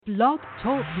Blog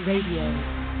Talk Radio.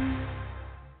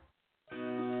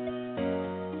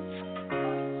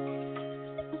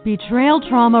 Betrayal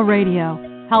Trauma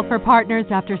Radio. Help for partners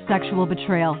after sexual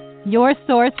betrayal. Your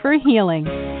source for healing.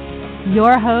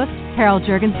 Your host, Carol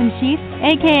Jurgensen-Sheath,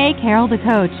 a.k.a. Carol the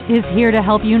Coach, is here to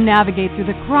help you navigate through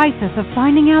the crisis of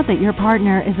finding out that your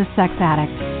partner is a sex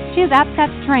addict. She is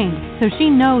APSATS trained, so she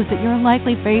knows that you're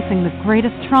likely facing the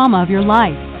greatest trauma of your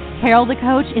life. Carol the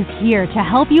Coach is here to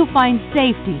help you find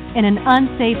safety in an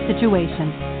unsafe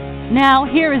situation. Now,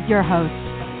 here is your host,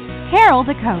 Carol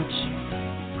the Coach.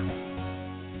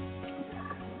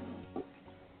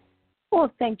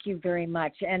 Well, thank you very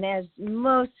much. And as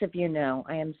most of you know,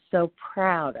 I am so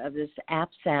proud of this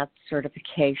APSATS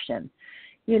certification.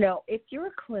 You know, if you're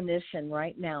a clinician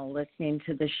right now listening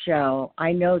to the show,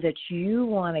 I know that you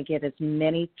want to get as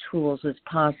many tools as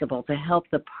possible to help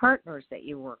the partners that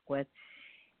you work with.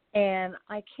 And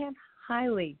I can't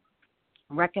highly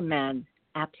recommend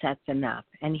APSATS enough,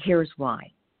 and here's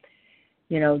why.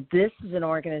 You know, this is an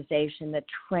organization that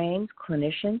trains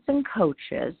clinicians and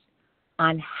coaches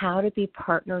on how to be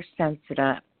partner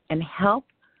sensitive and help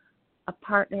a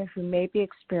partner who may be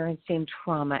experiencing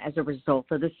trauma as a result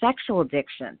of the sexual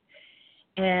addiction.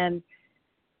 And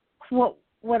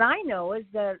what I know is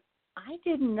that I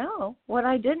didn't know what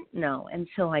I didn't know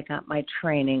until I got my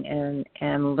training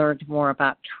and learned more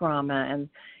about trauma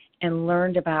and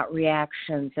learned about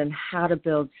reactions and how to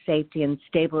build safety and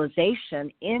stabilization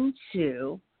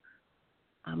into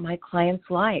my client's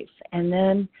life. And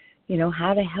then, you know,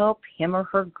 how to help him or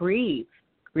her grieve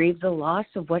the loss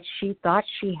of what she thought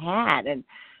she had and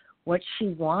what she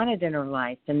wanted in her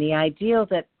life, and the ideal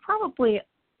that probably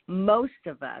most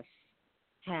of us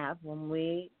have when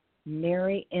we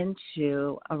marry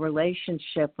into a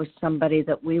relationship with somebody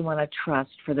that we want to trust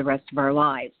for the rest of our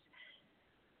lives.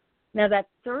 Now, that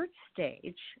third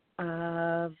stage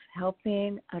of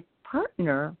helping a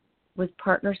partner with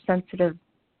partner-sensitive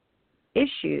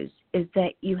issues is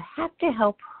that you have to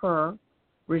help her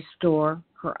restore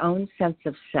her own sense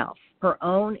of self, her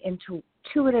own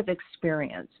intuitive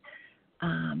experience.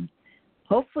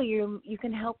 Hopefully you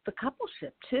can help the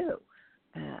coupleship too.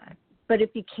 But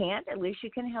if you can't, at least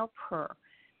you can help her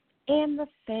and the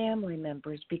family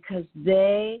members, because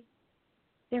they're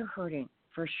hurting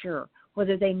for sure.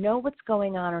 Whether they know what's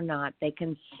going on or not, they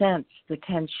can sense the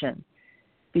tension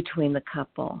between the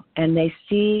couple, and they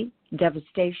see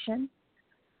devastation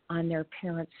on their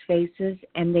parents' faces,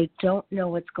 and they don't know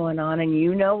what's going on. And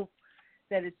you know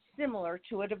that it's similar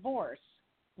to a divorce.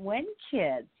 When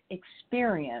kids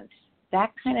experience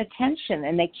that kind of tension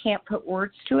and they can't put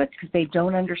words to it because they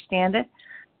don't understand it,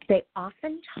 they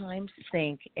oftentimes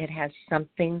think it has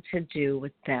something to do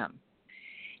with them.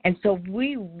 And so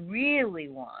we really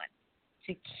want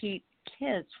to keep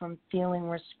kids from feeling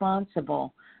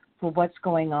responsible for what's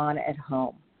going on at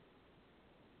home.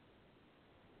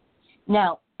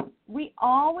 Now, we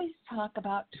always talk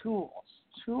about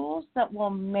tools that will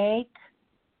make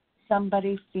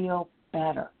somebody feel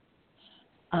better,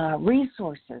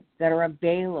 resources that are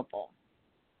available.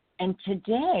 And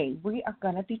today we are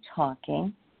going to be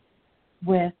talking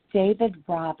with David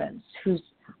Robbins, who's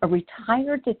a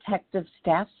retired detective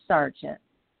staff sergeant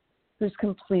who's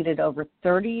completed over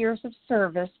 30 years of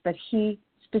service, but he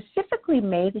specifically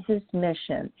made his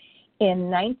mission in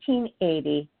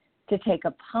 1980 to take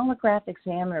a polygraph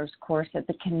examiner's course at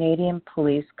the Canadian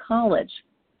Police College.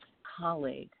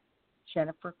 Colleague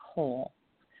Jennifer Cole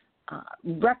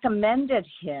recommended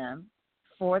him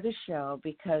for the show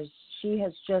because she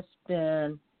has just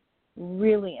been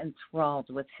really enthralled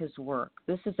with his work.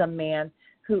 This is a man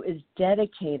who is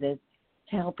dedicated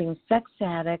to helping sex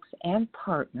addicts and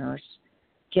partners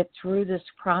get through this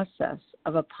process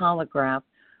of a polygraph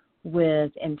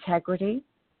with integrity,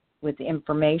 with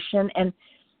information,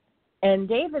 and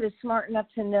David is smart enough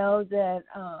to know that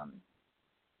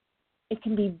it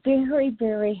can be very,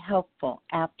 very helpful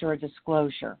after a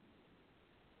disclosure.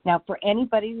 Now, for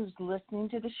anybody who's listening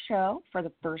to the show for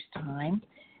the first time,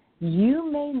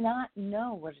 you may not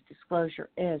know what a disclosure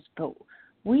is, but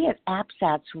we at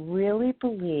APSATS really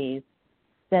believe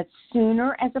that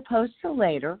sooner as opposed to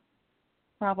later,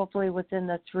 probably within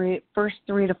the first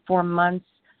 3 to 4 months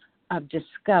of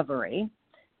discovery,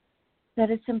 that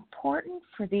it's important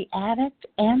for the addict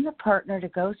and the partner to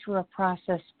go through a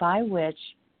process by which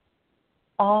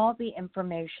all the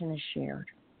information is shared.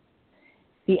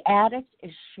 The addict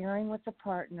is sharing with the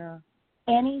partner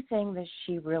anything that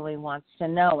she really wants to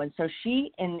know. And so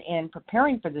she, in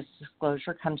preparing for this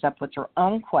disclosure, comes up with her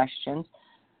own questions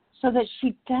so that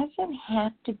she doesn't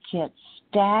have to get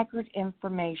staggered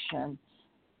information,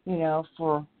 you know,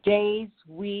 for days,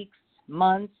 weeks,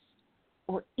 months,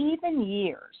 or even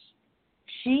years,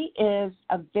 she is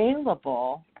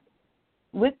available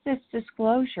with this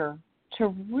disclosure to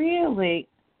really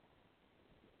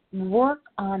work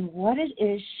on what it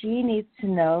is she needs to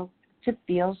know to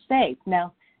feel safe.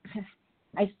 Now,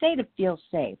 I say to feel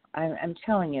safe. I'm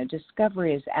telling you,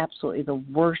 discovery is absolutely the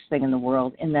worst thing in the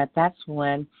world, in that that's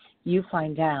when you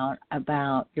find out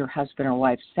about your husband or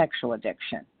wife's sexual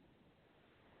addiction.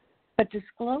 But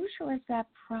disclosure is that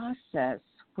process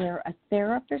where a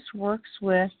therapist works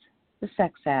with the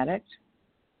sex addict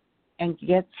and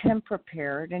gets him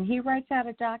prepared, and he writes out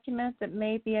a document that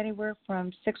may be anywhere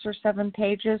from 6 or 7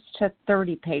 pages to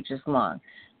 30 pages long,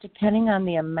 depending on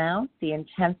the amount, the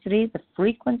intensity, the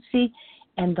frequency,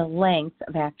 and the length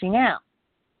of acting out.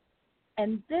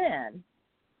 And then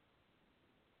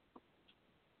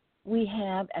we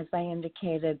have, as I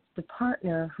indicated, the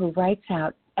partner who writes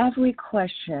out every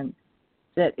question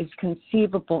that is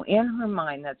conceivable in her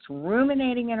mind, that's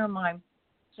ruminating in her mind,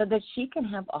 so that she can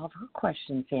have all of her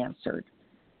questions answered.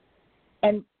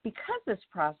 And because this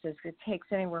process, it takes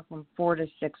anywhere from 4 to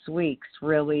 6 weeks,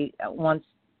 really, once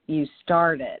you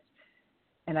start it.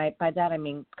 And by that I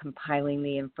mean compiling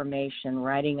the information,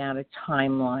 writing out a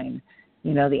timeline.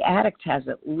 You know, the addict has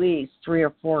at least 3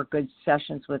 or 4 good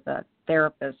sessions with a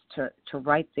therapist to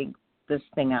write this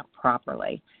thing out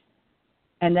properly.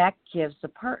 And that gives the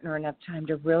partner enough time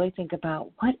to really think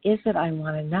about, what is it I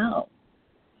want to know?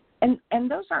 And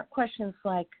those aren't questions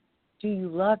like, do you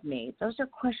love me? Those are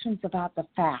questions about the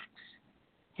facts.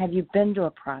 Have you been to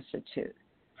a prostitute?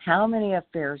 How many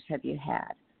affairs have you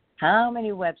had? How many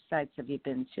websites have you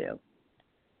been to?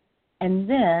 And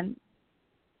then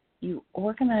you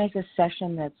organize a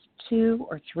session that's 2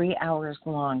 or 3 hours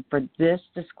long for this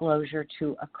disclosure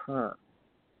to occur.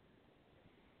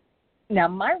 Now,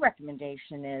 my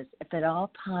recommendation is, if at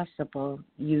all possible,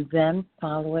 you then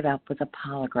follow it up with a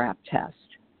polygraph test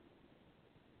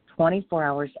 24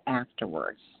 hours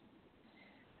afterwards.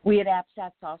 We at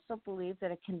AppSats also believe that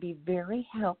it can be very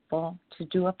helpful to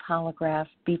do a polygraph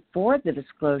before the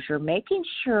disclosure, making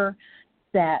sure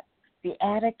that the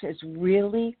addict is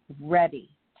really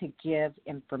ready to give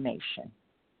information,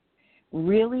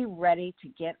 really ready to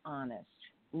get honest,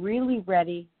 really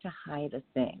ready to hide a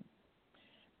thing.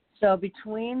 So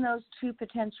between those 2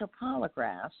 potential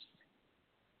polygraphs,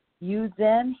 you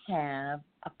then have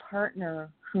a partner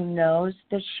who knows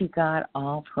that she got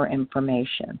all of her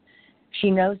information. She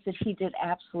knows that he did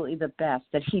absolutely the best,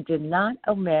 that he did not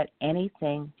omit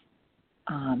anything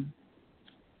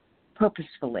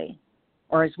purposefully,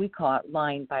 or as we call it,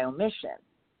 lying by omission.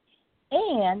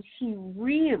 And he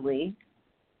really,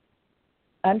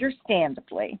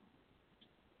 understandably,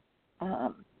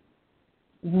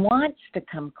 wants to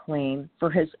come clean for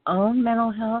his own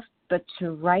mental health, but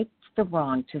to right the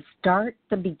wrong, to start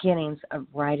the beginnings of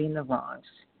righting the wrongs.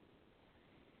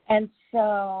 And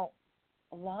so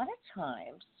a lot of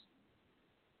times,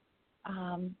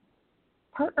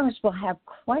 partners will have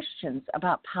questions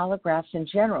about polygraphs in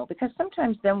general, because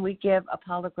sometimes then we give a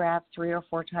polygraph 3 or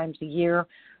 4 times a year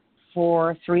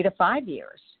for 3 to 5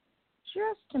 years,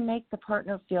 just to make the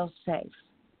partner feel safe.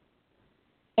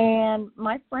 And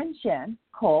my friend Jen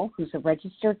Cole, who's a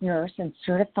registered nurse and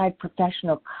certified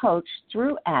professional coach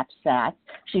through AppSats,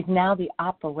 she's now the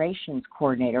operations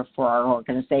coordinator for our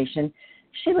organization.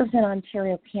 She lives in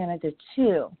Ontario, Canada,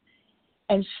 too.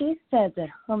 And she said that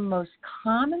her most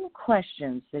common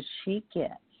questions that she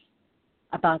gets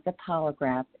about the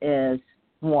polygraph is,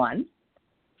 1,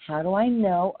 how do I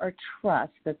know or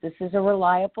trust that this is a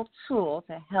reliable tool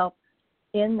to help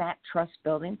in that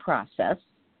trust-building process?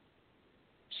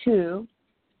 2,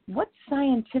 what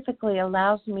scientifically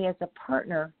allows me as a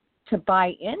partner to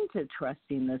buy into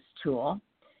trusting this tool?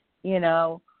 You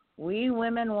know, we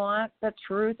women want the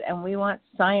truth, and we want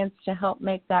science to help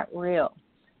make that real.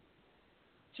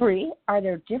 3, are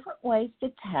there different ways to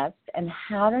test, and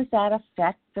how does that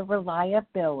affect the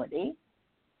reliability?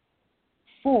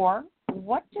 4,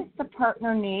 what does the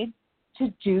partner need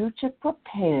to do to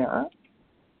prepare?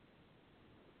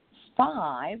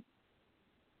 5,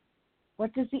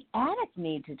 what does the addict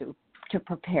need to do to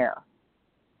prepare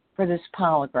for this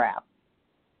polygraph?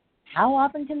 How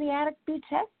often can the addict be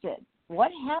tested? What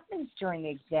happens during the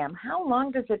exam? How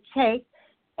long does it take?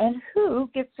 And who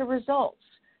gets the results?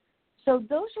 So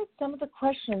those are some of the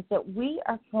questions that we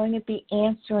are going to be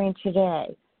answering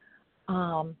today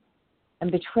on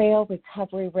Betrayal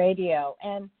Recovery Radio.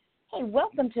 And, hey,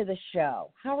 welcome to the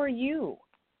show. How are you?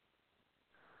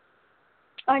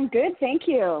 I'm good, thank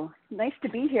you. Nice to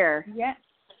be here. Yes,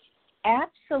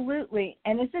 absolutely.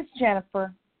 And is this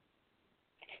Jennifer?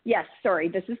 Yes, sorry.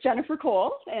 This is Jennifer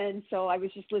Cole, and so I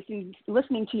was just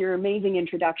listening to your amazing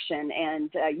introduction, and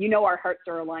our hearts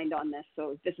are aligned on this,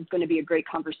 so this is going to be a great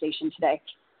conversation today.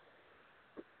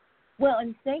 Well,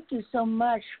 and thank you so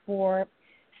much for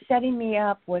setting me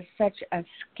up with such a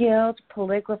skilled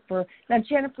polygrapher. Now,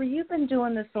 Jennifer, you've been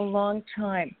doing this a long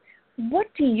time. What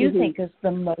do you think is the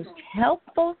most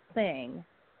helpful thing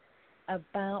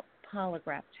about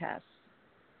polygraph tests?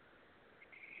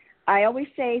 I always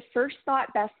say first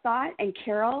thought, best thought, and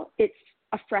Carol, it's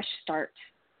a fresh start.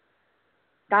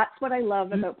 That's what I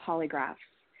love about polygraphs.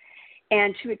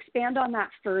 And to expand on that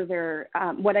further,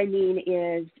 what I mean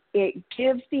is it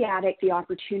gives the addict the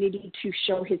opportunity to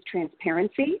show his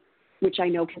transparency, which I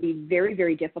know can be very,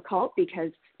 very difficult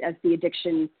because, as the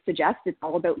addiction suggests, it's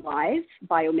all about lies,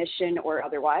 by omission or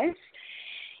otherwise.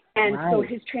 And so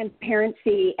his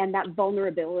transparency and that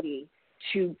vulnerability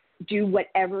to do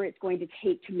whatever it's going to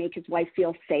take to make his wife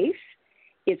feel safe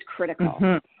is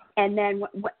critical. And then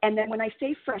when I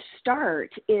say fresh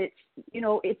start, it's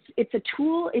a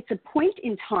tool, it's a point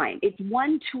in time. It's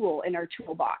one tool in our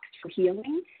toolbox for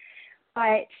healing.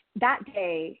 But that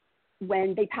day,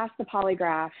 when they pass the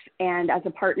polygraph, and as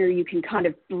a partner, you can kind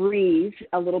of breathe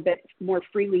a little bit more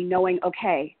freely, knowing,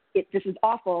 okay, this is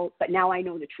awful, but now I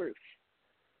know the truth.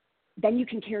 Then you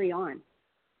can carry on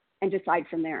and decide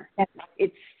from there.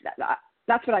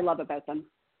 That's what I love about them.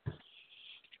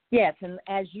 Yes, and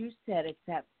as you said, it's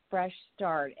that fresh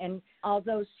start. And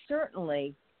although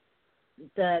certainly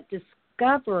the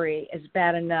discovery is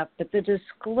bad enough, but the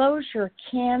disclosure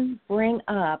can bring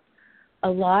up a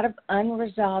lot of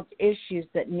unresolved issues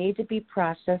that need to be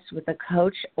processed with a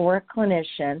coach or a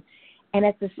clinician. And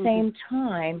at the same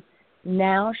time,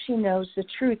 now she knows the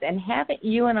truth. And haven't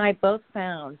you and I both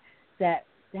found that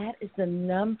is the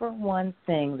number one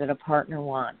thing that a partner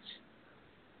wants?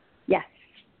 Yes.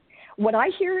 What I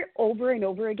hear over and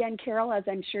over again, Carol, as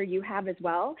I'm sure you have as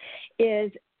well, is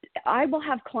I will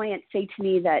have clients say to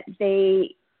me that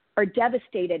they are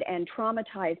devastated and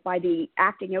traumatized by the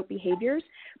acting out behaviors,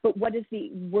 but what is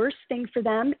the worst thing for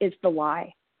them is the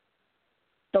lie.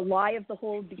 The lie of the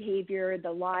whole behavior,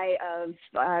 the lie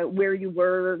of where you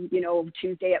were,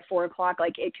 Tuesday at 4 o'clock.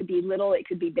 Like, it could be little, it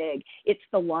could be big. It's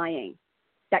the lying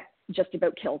that just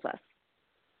about kills us.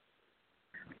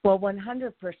 Well,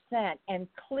 100%. And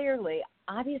clearly,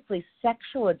 obviously,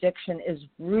 sexual addiction is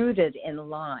rooted in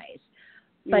lies.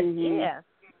 But if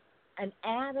an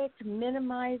addict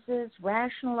minimizes,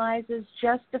 rationalizes,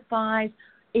 justifies,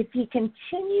 if he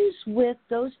continues with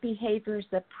those behaviors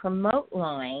that promote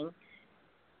lying,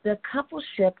 the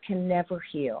coupleship can never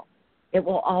heal. It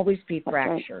will always be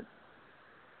fractured.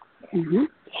 And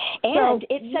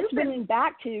it sets women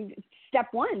back to step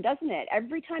one, doesn't it?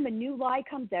 Every time a new lie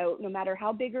comes out, no matter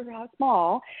how big or how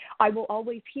small, I will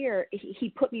always hear,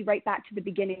 he put me right back to the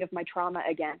beginning of my trauma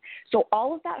again. So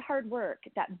all of that hard work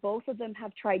that both of them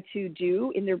have tried to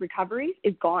do in their recovery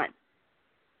is gone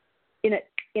in a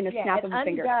snap of a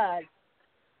finger.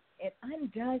 It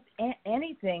undoes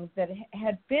anything that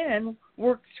had been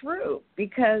worked through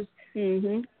because,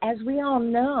 as we all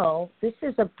know, this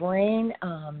is a brain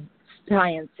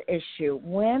science issue.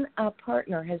 When a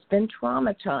partner has been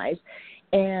traumatized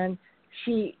and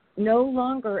she no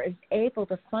longer is able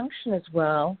to function as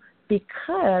well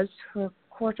because her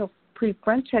cortical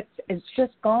prefrontal has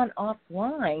just gone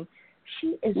offline,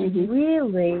 she is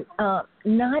really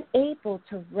not able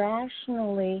to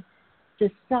rationally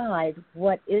decide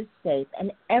what is safe,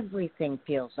 and everything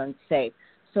feels unsafe.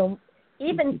 So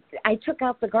even I took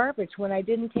out the garbage. When I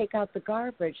didn't take out the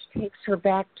garbage, takes her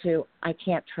back to, I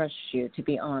can't trust you, to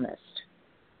be honest.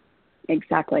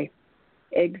 Exactly.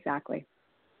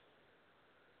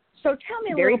 So tell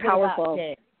me a little bit about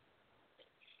Dave.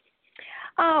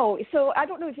 Oh, so I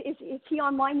don't know, is he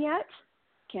online yet?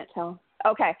 Can't tell.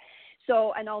 Okay.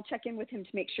 So, and I'll check in with him to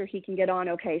make sure he can get on.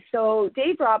 Okay. So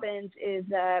Dave Robbins is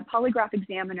a polygraph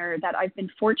examiner that I've been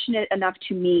fortunate enough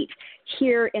to meet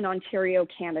here in Ontario,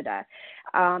 Canada.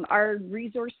 Our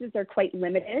resources are quite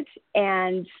limited.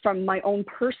 And from my own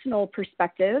personal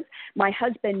perspective, my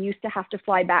husband used to have to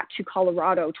fly back to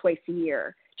Colorado twice a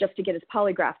year just to get his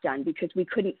polygraph done because we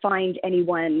couldn't find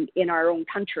anyone in our own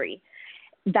country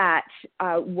that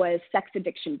was sex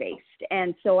addiction based.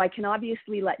 And so I can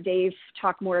obviously let Dave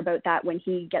talk more about that when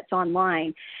he gets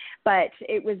online. But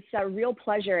it was a real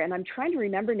pleasure. And I'm trying to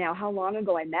remember now how long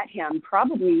ago I met him,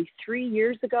 probably 3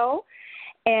 years ago.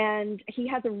 And he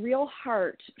has a real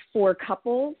heart for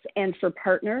couples and for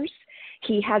partners.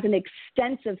 He has an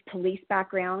extensive police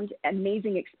background,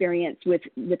 amazing experience with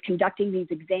conducting these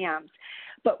exams.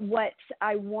 But what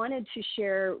I wanted to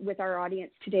share with our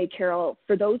audience today, Carol,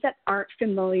 for those that aren't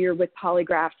familiar with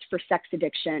polygraphs for sex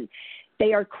addiction,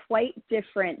 they are quite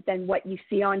different than what you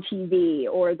see on TV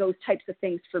or those types of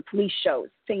things for police shows,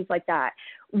 things like that.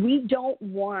 We don't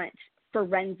want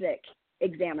forensic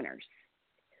examiners.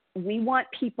 We want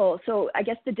people, so I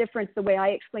guess the difference, the way I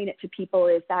explain it to people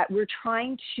is that we're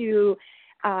trying to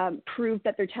prove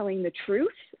that they're telling the truth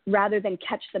rather than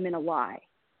catch them in a lie.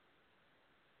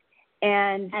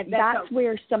 And that's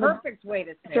where some perfect way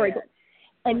to say it.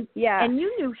 And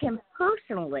you knew him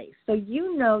personally, so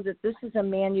you know that this is a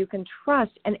man you can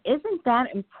trust. And isn't that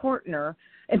important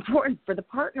for the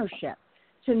partnership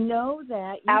to know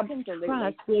that you can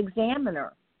trust the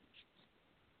examiner?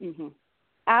 Mm-hmm.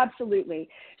 Absolutely.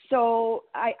 So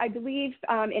I believe,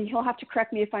 and he'll have to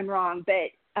correct me if I'm wrong,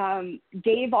 but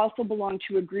Dave also belonged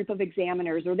to a group of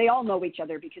examiners, or they all know each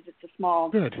other because it's a small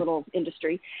little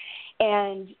industry.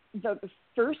 And the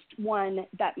first one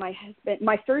that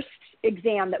my first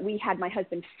exam that we had, my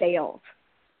husband failed.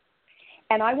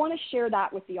 And I want to share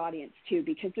that with the audience too,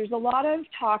 because there's a lot of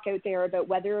talk out there about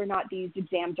whether or not these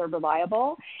exams are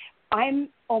reliable. I'm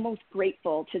almost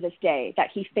grateful to this day that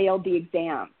he failed the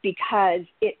exam because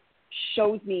it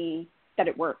shows me that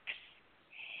it works.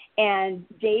 And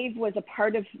Dave was a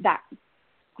part of that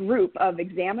group of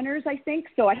examiners, I think.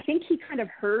 So I think he kind of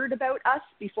heard about us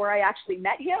before I actually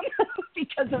met him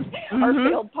because of our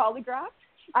failed polygraph.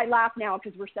 I laugh now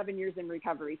because we're 7 years in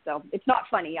recovery. So it's not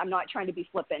funny. I'm not trying to be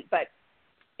flippant, but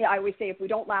I always say if we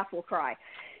don't laugh, we'll cry.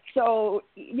 So,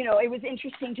 it was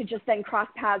interesting to just then cross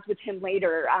paths with him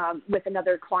later with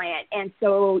another client. And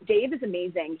so Dave is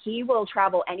amazing. He will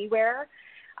travel anywhere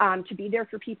to be there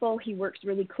for people. He works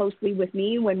really closely with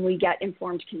me when we get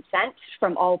informed consent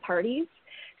from all parties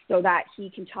so that he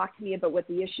can talk to me about what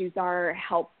the issues are,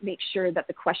 help make sure that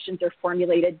the questions are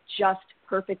formulated just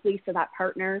perfectly so that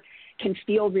partner can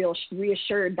feel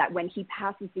reassured that when he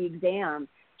passes the exam,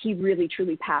 he really,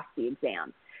 truly passed the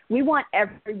exam. We want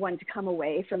everyone to come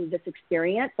away from this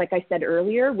experience, like I said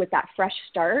earlier, with that fresh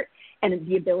start and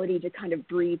the ability to kind of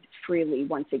breathe freely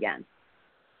once again.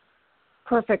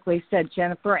 Perfectly said,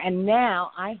 Jennifer. And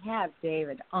now I have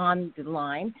David on the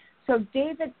line. So,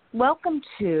 David, welcome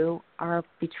to our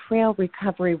Betrayal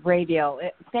Recovery Radio.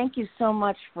 Thank you so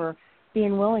much for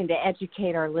being willing to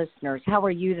educate our listeners. How are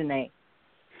you tonight?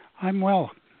 I'm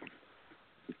well.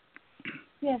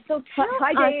 Yeah, so tell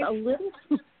us a little...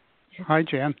 Hi,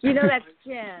 Jen. That's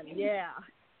Jen, yeah.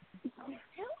 Tell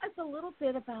us a little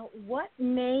bit about what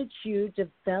made you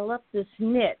develop this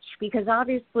niche, because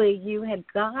obviously you had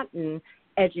gotten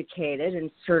educated and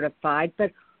certified,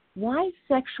 but why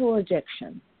sexual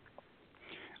addiction?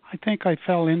 I think I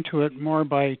fell into it more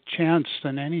by chance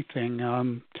than anything.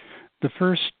 The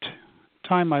first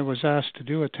time I was asked to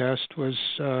do a test was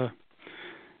a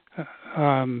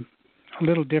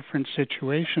little different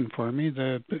situation for me.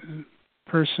 The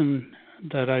person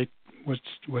that I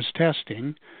was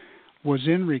testing was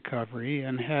in recovery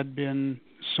and had been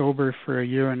sober for a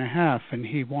year and a half, and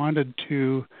he wanted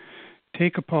to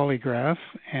take a polygraph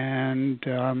and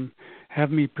have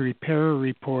me prepare a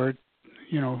report,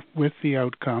 with the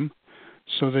outcome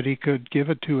so that he could give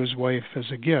it to his wife as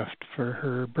a gift for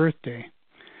her birthday.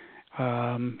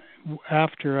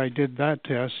 After I did that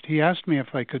test, he asked me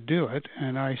if I could do it,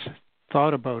 and I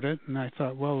thought about it, and I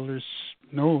thought, well,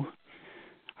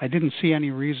 I didn't see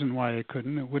any reason why I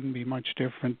couldn't. It wouldn't be much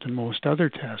different than most other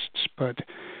tests. But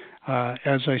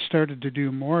as I started to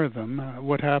do more of them,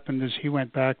 what happened is he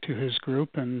went back to his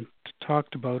group and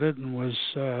talked about it and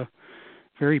was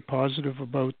very positive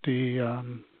about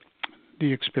the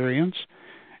experience.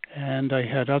 And I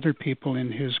had other people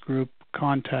in his group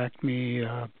contact me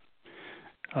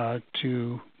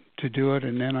to do it,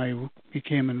 and then I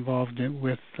became involved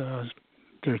with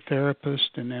their therapist,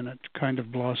 and then it kind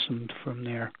of blossomed from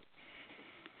there.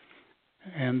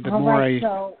 And the go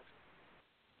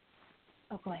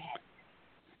ahead.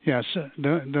 Yes,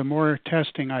 the more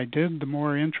testing I did, the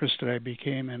more interested I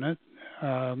became in it.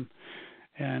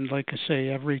 And like I say,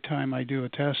 every time I do a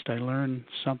test, I learn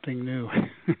something new.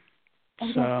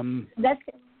 That's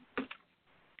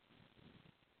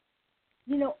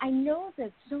I know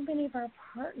that so many of our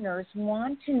partners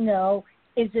want to know,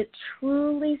 is it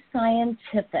truly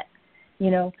scientific?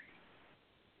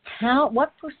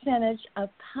 What percentage of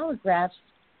polygraphs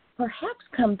perhaps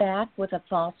come back with a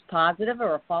false positive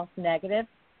or a false negative?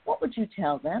 What would you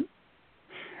tell them?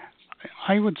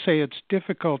 I would say it's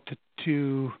difficult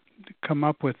to come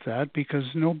up with that because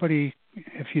nobody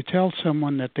if you tell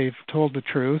someone that they've told the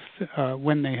truth,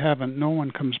 when they haven't, no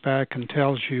one comes back and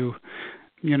tells you,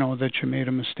 that you made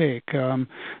a mistake.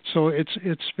 So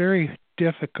it's very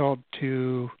difficult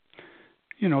to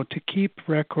keep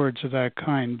records of that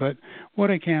kind. But what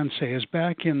I can say is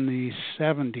back in the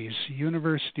 70s,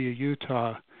 University of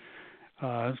Utah,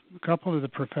 a couple of the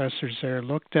professors there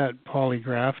looked at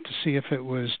polygraph to see if it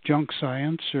was junk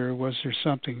science or was there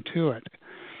something to it.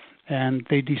 And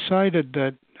they decided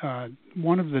that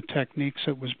one of the techniques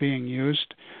that was being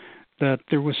used, that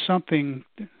there was something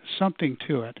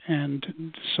to it.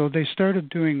 And so they started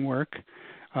doing work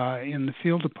in the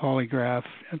field of polygraph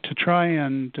to try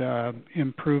and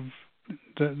improve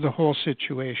the whole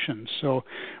situation. So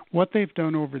what they've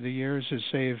done over the years is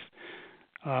they've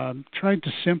tried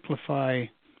to simplify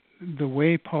the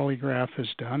way polygraph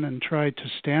is done and tried to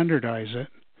standardize it.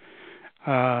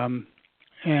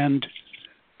 And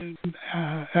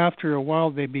after a while,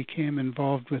 they became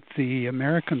involved with the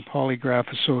American Polygraph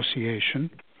Association,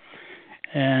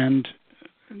 and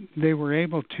they were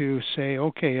able to say,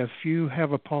 okay, if you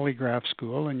have a polygraph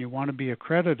school and you want to be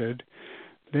accredited,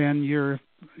 then your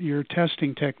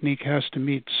testing technique has to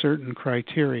meet certain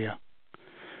criteria.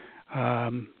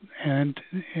 And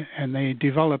they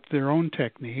developed their own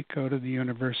technique out of the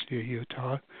University of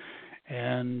Utah,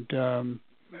 and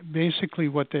basically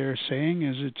what they're saying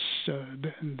is it's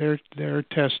their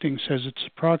testing says it's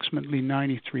approximately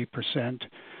 93%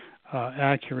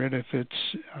 accurate if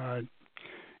it's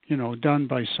done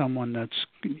by someone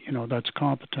that's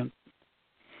competent.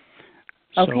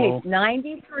 Okay,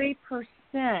 93%.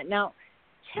 Now,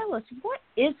 tell us, what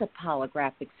is a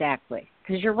polygraph exactly?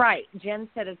 Because you're right. Jen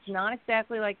said it's not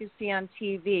exactly like you see on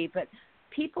TV, but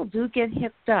people do get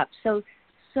hipped up. So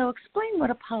explain what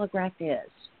a polygraph is.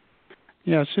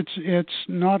 Yes, it's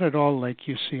not at all like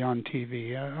you see on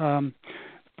TV.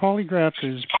 Polygraph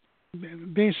is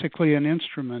basically an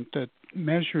instrument that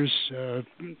measures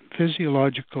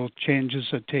physiological changes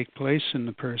that take place in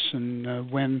the person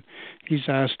when he's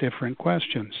asked different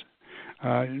questions.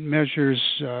 It measures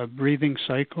breathing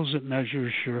cycles, it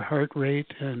measures your heart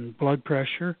rate and blood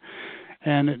pressure,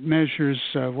 and it measures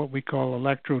what we call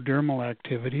electrodermal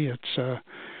activity. It's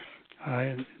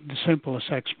the simplest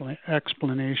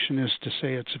explanation is to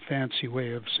say it's a fancy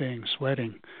way of saying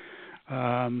sweating.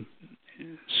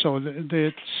 So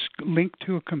it's linked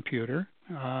to a computer,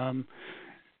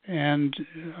 and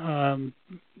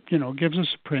gives us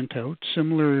a printout.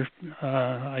 Similar,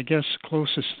 I guess,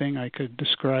 closest thing I could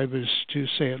describe is to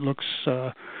say it looks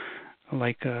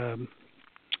like an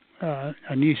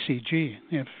ECG,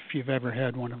 if you've ever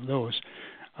had one of those.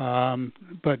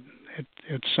 But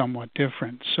it's somewhat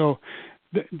different. So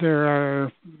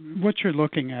what you're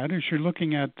looking at is you're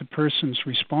looking at the person's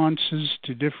responses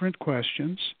to different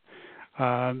questions.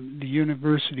 The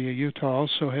University of Utah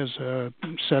also has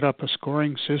set up a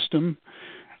scoring system.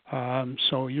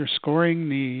 So you're scoring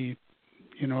the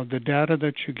data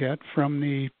that you get from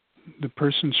the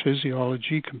person's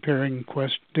physiology, comparing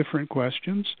different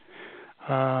questions.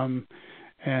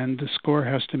 And the score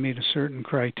has to meet a certain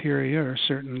criteria or a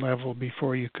certain level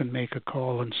before you can make a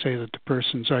call and say that the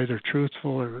person's either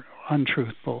truthful or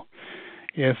untruthful.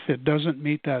 If it doesn't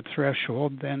meet that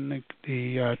threshold, then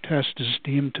the test is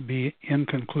deemed to be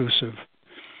inconclusive.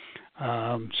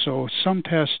 So some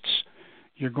tests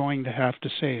you're going to have to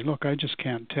say, look, I just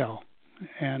can't tell.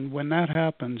 And when that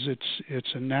happens,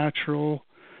 it's a natural,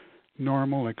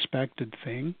 normal, expected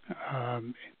thing.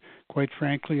 Quite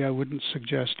frankly, I wouldn't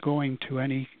suggest going to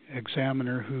any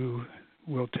examiner who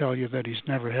will tell you that he's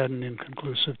never had an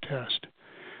inconclusive test,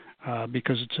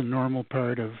 because it's a normal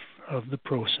part of the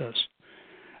process.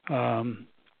 And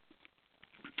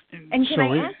can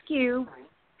I ask you,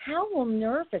 how will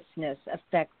nervousness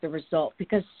affect the result?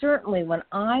 Because certainly when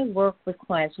I work with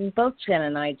clients, and both Jen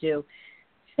and I do,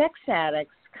 sex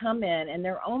addicts come in and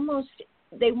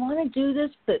they want to do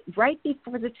this, but right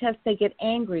before the test they get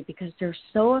angry because they're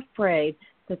so afraid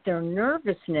that their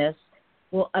nervousness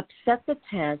will upset the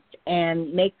test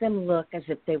and make them look as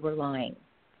if they were lying.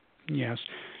 Yes,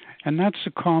 and that's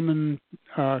a common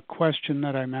question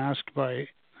that I'm asked by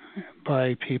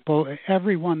people.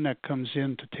 Everyone that comes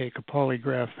in to take a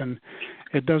polygraph, and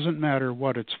it doesn't matter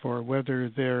what it's for, whether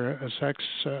they're a sex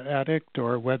addict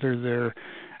or whether they're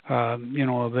a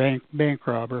bank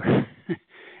robber.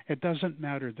 It doesn't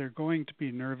matter. They're going to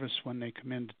be nervous when they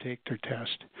come in to take their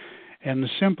test. And the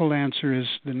simple answer is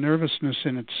the nervousness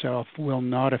in itself will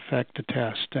not affect the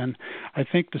test. And I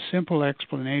think the simple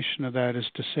explanation of that is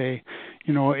to say,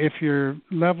 if your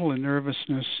level of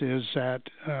nervousness is at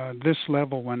this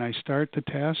level when I start the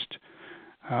test,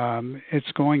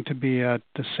 it's going to be at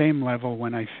the same level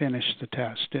when I finish the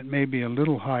test. It may be a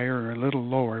little higher or a little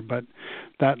lower, but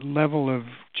that level of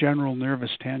general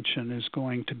nervous tension is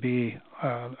going to be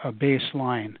a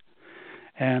baseline.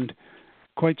 And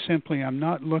quite simply, I'm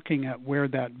not looking at where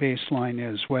that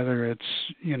baseline is, whether it's,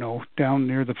 down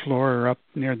near the floor or up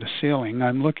near the ceiling.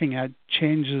 I'm looking at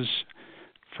changes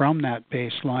from that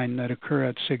baseline that occur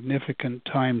at significant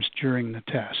times during the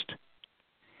test.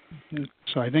 Mm-hmm.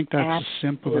 So I think that's Absolutely. The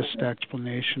simplest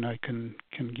explanation I can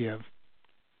give.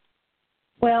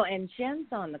 Well, and Jen's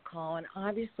on the call, and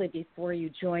obviously before you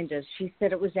joined us, she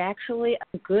said it was actually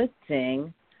a good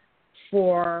thing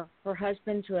for her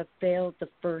husband to have failed the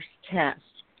first test.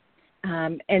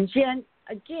 And Jen,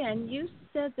 again, you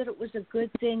said that it was a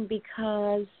good thing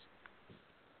because...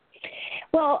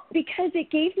 Well, because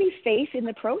it gave me faith in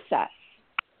the process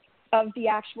of the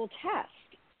actual test.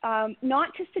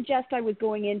 Not to suggest I was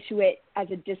going into it as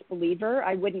a disbeliever.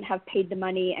 I wouldn't have paid the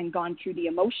money and gone through the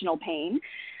emotional pain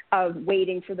of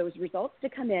waiting for those results to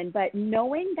come in. But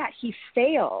knowing that he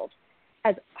failed,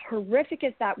 as horrific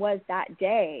as that was that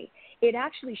day, it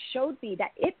actually showed me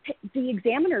that the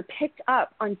examiner picked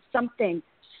up on something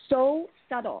so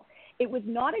subtle. It was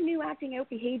not a new acting out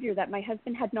behavior that my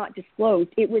husband had not disclosed.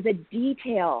 It was a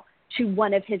detail to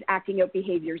one of his acting out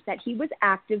behaviors that he was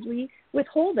actively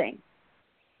withholding.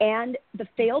 And the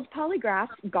failed polygraph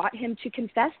got him to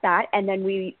confess that, and then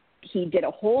he did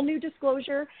a whole new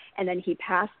disclosure, and then he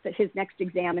passed his next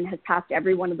exam and has passed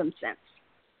every one of them since.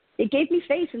 It gave me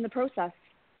faith in the process.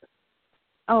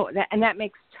 Oh, that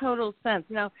makes total sense.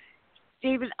 Now,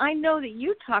 David, I know that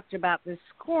you talked about the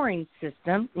scoring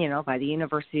system, by the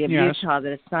University of Yes. Utah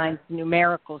that assigns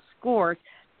numerical scores.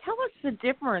 Tell us the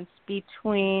difference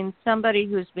between somebody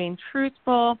who's being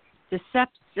truthful,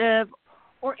 deceptive,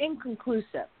 or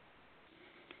inconclusive.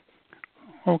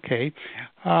 Okay.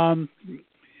 I'm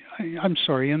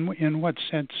sorry, in what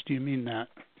sense do you mean that?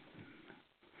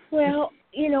 Well,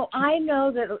 I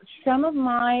know that some of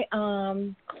my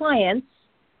clients,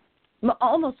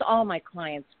 almost all my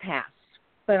clients pass,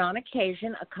 but on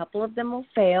occasion a couple of them will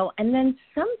fail, and then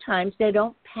sometimes they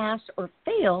don't pass or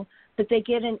fail, but they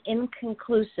get an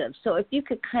inconclusive. So if you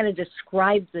could kind of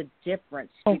describe the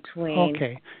difference between...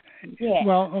 Okay. Yeah.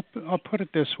 Well, I'll put it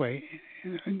this way.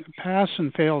 Pass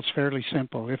and fail is fairly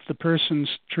simple. If the person's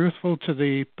truthful to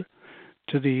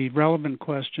the relevant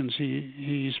questions,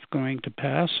 he's going to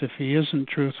pass. If he isn't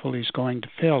truthful, he's going to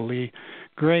fail. The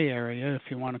gray area, if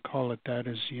you want to call it that,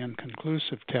 is the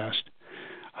inconclusive test.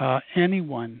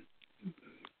 Anyone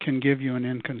can give you an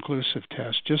inconclusive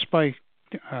test just by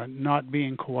not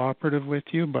being cooperative with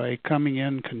you, by coming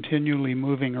in continually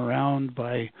moving around,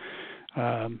 by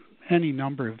any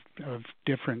number of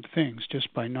different things,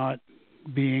 just by not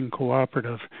being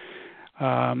cooperative.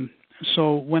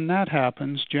 So when that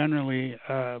happens, generally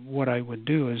what I would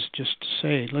do is just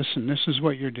say, listen, this is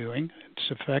what you're doing.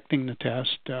 It's affecting the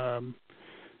test. I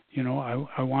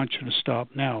want you to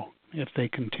stop now. If they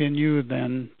continue,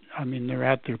 then, they're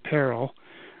at their peril.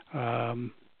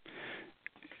 And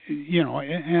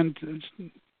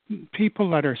people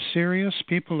that are serious,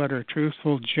 people that are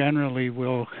truthful, generally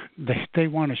they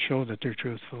want to show that they're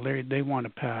truthful. They want to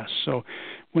pass. So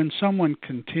when someone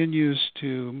continues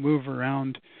to move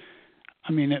around,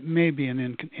 it may be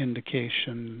an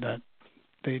indication that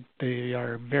they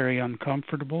are very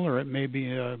uncomfortable, or it may be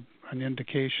an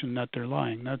indication that they're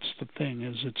lying. That's the thing,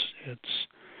 is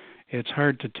it's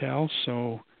hard to tell.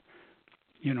 So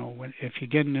if you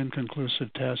get an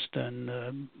inconclusive test,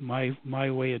 then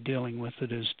my way of dealing with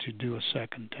it is to do a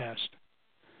second test.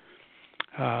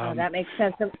 That makes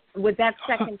sense. So would that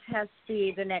second test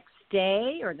be the next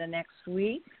day or the next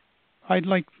week?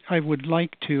 I would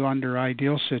like to, under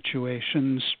ideal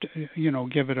situations,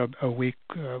 give it a week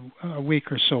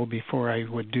or so before I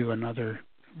would do another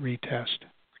retest.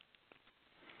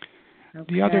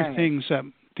 Okay. The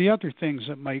other things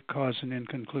that might cause an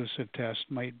inconclusive test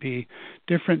might be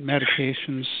different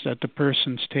medications that the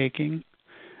person's taking,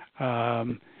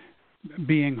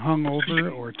 being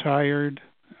hungover or tired,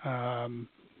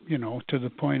 to the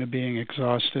point of being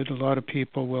exhausted. A lot of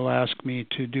people will ask me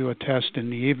to do a test in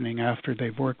the evening after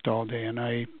they've worked all day, and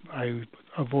I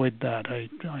avoid that. I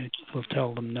will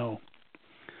tell them no.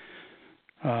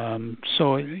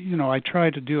 So I try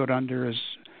to do it under as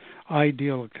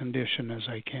ideal a condition as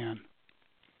I can.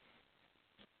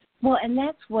 Well, and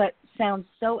that's what sounds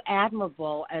so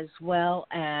admirable as well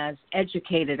as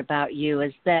educated about you,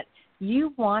 is that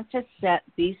you want to set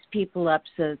these people up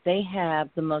so that they have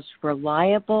the most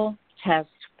reliable test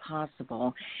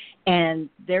possible. and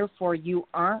therefore you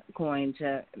aren't going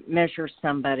to measure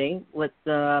somebody with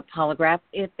the polygraph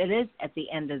if it is at the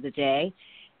end of the day,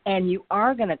 and you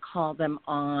are going to call them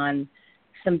on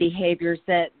some behaviors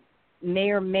that may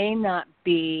or may not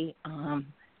be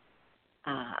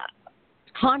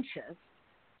conscious.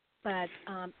 But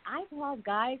I've had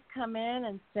guys come in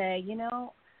and say,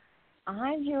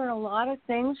 I'm hearing a lot of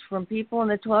things from people in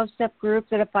the 12-step group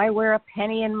that if I wear a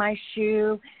penny in my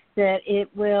shoe, that it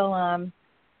will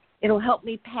it'll help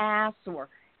me pass, or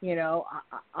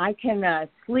I can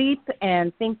sleep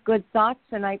and think good thoughts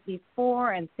the night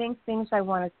before and think things I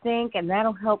want to think, and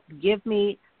that'll help give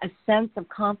me a sense of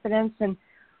confidence. And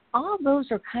all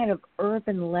those are kind of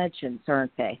urban legends,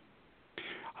 aren't they?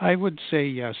 I would say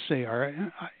yes, they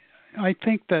are. I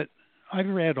think that I've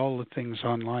read all the things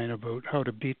online about how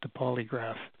to beat the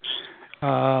polygraph.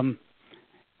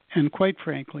 And quite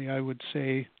frankly, I would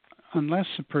say unless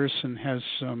a person has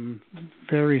some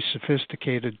very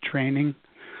sophisticated training,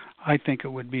 I think it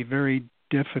would be very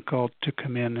difficult to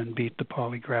come in and beat the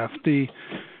polygraph. The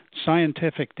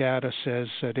scientific data says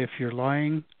that if you're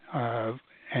lying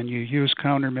and you use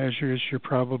countermeasures, you're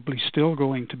probably still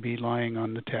going to be lying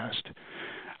on the test.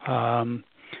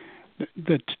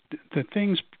 The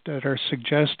things that are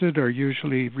suggested are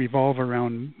usually revolve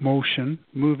around motion,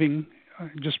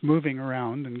 just moving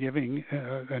around and giving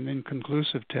an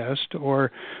inconclusive test,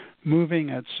 or moving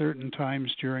at certain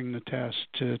times during the test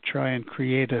to try and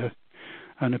create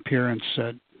an appearance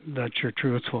that you're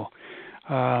truthful.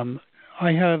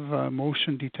 I have a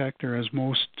motion detector, as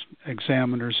most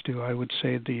examiners do. I would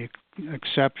say the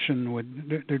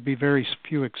exception there'd be very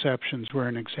few exceptions where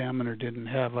an examiner didn't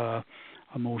have a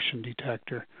motion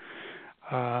detector,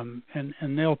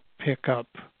 and they'll pick up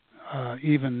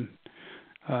even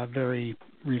very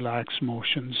relaxed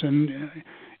motions. And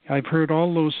I've heard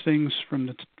all those things from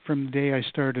the day I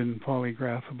started in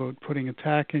polygraph about putting a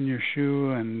tack in your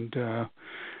shoe and a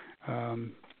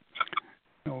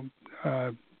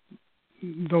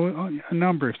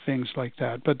number of things like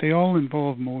that. But they all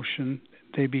involve motion.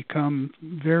 They become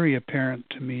very apparent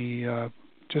to me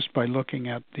just by looking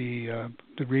at the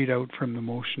readout from the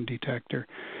motion detector.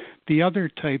 The other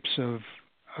types of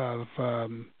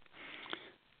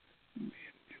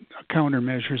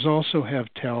countermeasures also have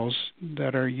tells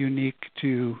that are unique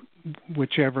to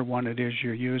whichever one it is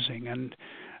you're using. And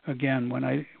again, when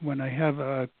I have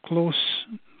a close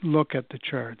look at the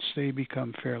charts, they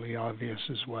become fairly obvious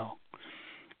as well.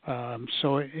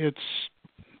 So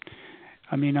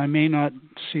I may not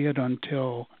see it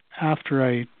until after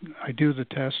I do the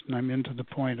test and I'm into the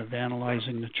point of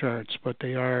analyzing the charts, but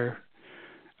they are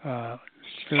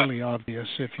fairly obvious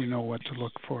if you know what to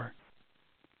look for.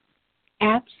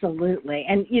 Absolutely.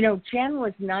 And, Jen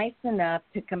was nice enough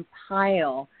to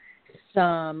compile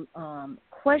some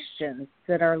questions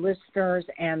that our listeners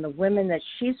and the women that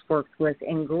she's worked with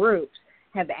in groups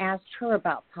have asked her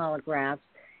about polygraphs.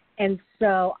 And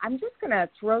so I'm just going to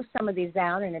throw some of these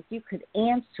out, and if you could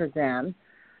answer them.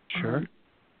 Sure.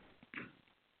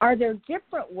 Are there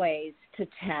different ways to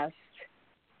test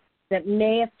that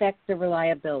may affect the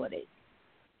reliability?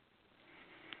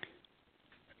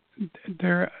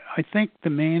 I think the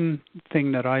main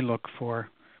thing that I look for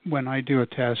when I do a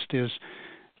test is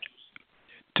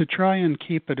to try and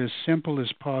keep it as simple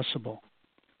as possible.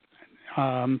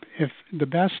 If the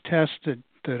best test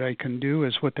that I can do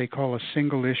is what they call a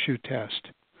single issue test.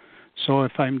 So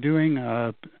if I'm doing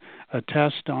a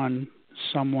test on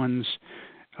someone's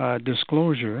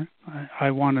disclosure, I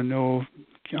want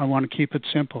to keep it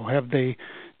simple. Have they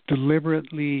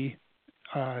deliberately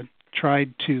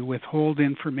tried to withhold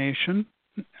information?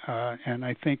 And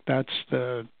I think that's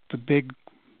the big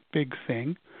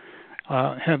thing.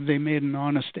 Have they made an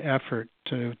honest effort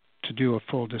to do a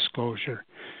full disclosure?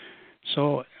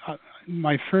 So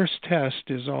my first test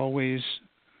is always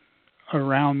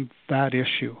around that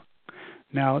issue.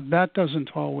 Now, that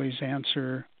doesn't always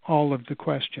answer all of the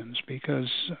questions, because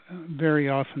very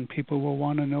often people will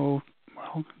want to know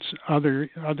other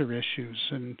issues.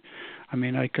 And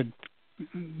I could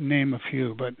name a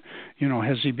few, but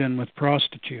has he been with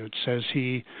prostitutes? Has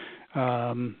he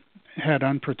had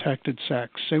unprotected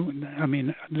sex?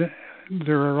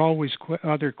 There are always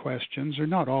other questions, or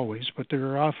not always, but there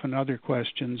are often other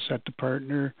questions that the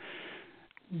partner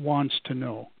wants to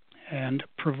know. And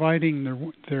providing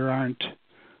there aren't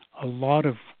a lot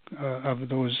of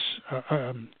those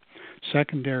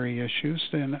secondary issues,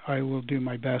 then I will do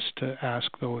my best to ask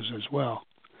those as well.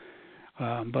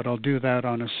 But I'll do that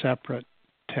on a separate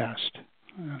test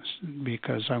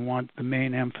because I want the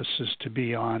main emphasis to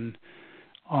be on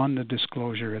the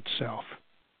disclosure itself.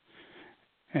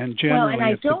 And generally, well,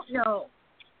 and I don't know.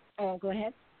 Oh, go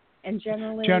ahead. And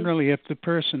generally, if the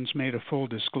person's made a full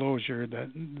disclosure,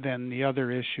 then the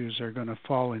other issues are going to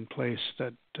fall in place.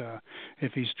 That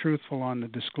if he's truthful on the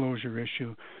disclosure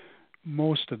issue,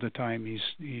 most of the time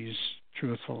he's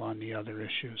truthful on the other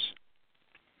issues.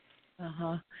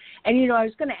 Uh-huh. And, I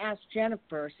was going to ask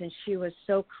Jennifer, since she was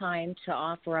so kind to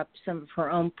offer up some of her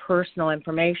own personal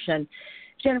information.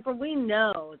 Jennifer, we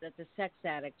know that the sex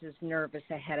addict is nervous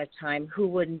ahead of time. Who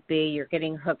wouldn't be? You're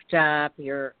getting hooked up.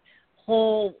 Your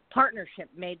whole partnership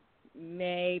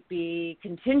may be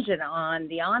contingent on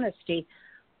the honesty.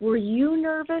 Were you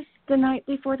nervous the night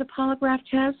before the polygraph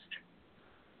test?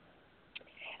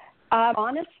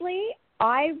 Honestly,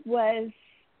 I was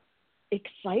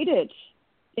excited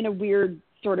in a weird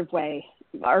sort of way.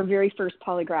 Our very first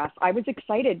polygraph, I was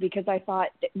excited because I thought,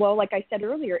 well, like I said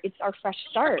earlier, it's our fresh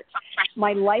start.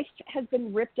 My life has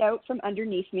been ripped out from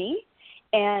underneath me,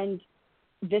 and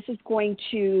this is going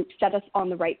to set us on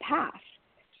the right path.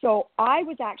 So I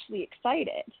was actually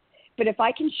excited. But if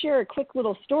I can share a quick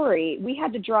little story, we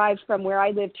had to drive from where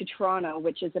I live to Toronto,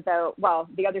 which is about,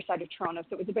 the other side of Toronto.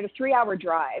 So it was about a 3-hour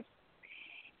drive.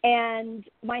 And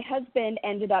my husband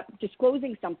ended up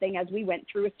disclosing something as we went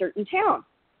through a certain town.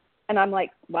 And I'm like,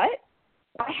 what?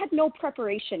 I had no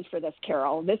preparation for this,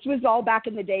 Carol. This was all back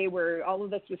in the day where all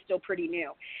of this was still pretty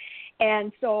new.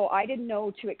 And so I didn't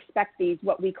know to expect these,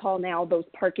 what we call now those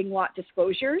parking lot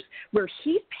disclosures, where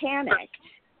he panicked.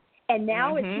 And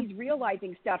now as he's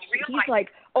realizing stuff, he's like,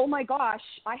 oh, my gosh,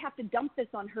 I have to dump this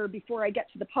on her before I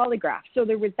get to the polygraph. So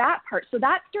there was that part. So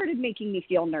that started making me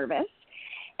feel nervous.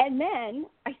 And then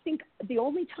I think the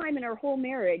only time in our whole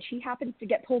marriage he happens to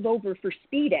get pulled over for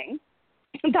speeding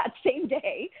that same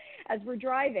day as we're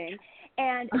driving.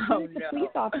 And as soon as the police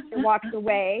officer walks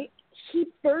away, he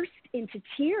burst into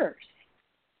tears.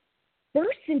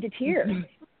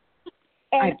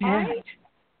 And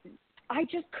I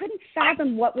just couldn't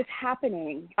fathom what was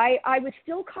happening. I was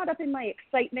still caught up in my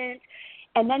excitement.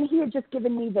 And then he had just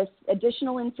given me this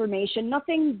additional information,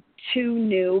 nothing too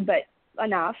new, but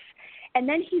enough. And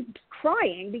then he's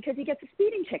crying because he gets a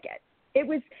speeding ticket. It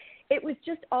was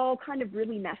just all kind of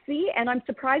really messy, and I'm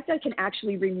surprised I can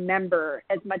actually remember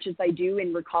as much as I do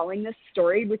in recalling this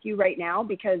story with you right now,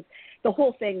 because the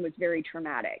whole thing was very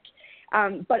traumatic.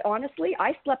 But honestly,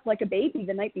 I slept like a baby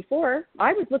the night before.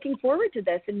 I was looking forward to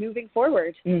this and moving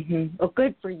forward. Mm-hmm. Well,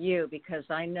 good for you, because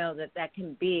I know that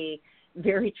can be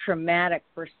very traumatic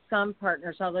for some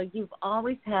partners, although you've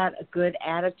always had a good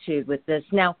attitude with this.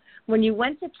 Now, when you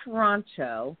went to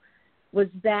Toronto, was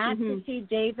that to see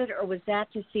David, or was that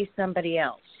to see somebody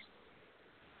else?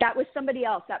 That was somebody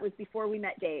else. That was before we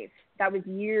met Dave. That was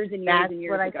years and years and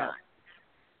years ago. Thought.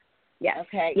 Yes.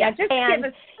 Okay. Yes. Yeah, just give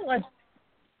us,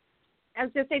 I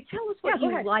was going to say, tell us what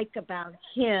you like about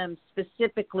him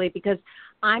specifically, because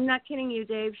I'm not kidding you,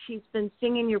 Dave. She's been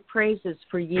singing your praises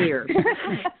for years.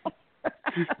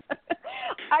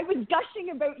 I was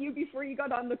gushing about you before you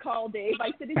got on the call, Dave.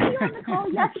 I said, is he on the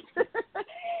call? Yes.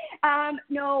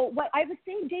 No, what I was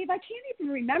saying, Dave, I can't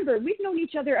even remember. We've known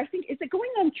each other, I think, is it going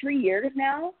on 3 years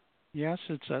now? Yes,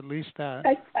 it's at least that.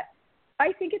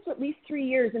 I think it's at least 3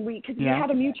 years, and because we had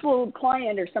a mutual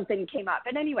client or something came up.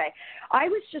 And anyway, I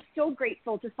was just so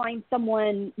grateful to find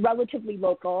someone relatively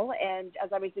local. And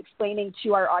as I was explaining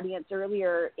to our audience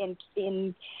earlier,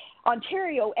 in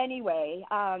Ontario anyway,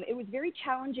 it was very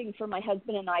challenging for my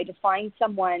husband and I to find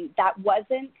someone that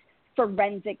wasn't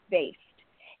forensic-based.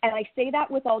 And I say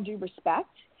that with all due respect,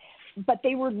 but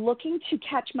they were looking to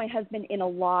catch my husband in a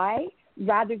lie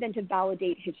rather than to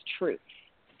validate his truth.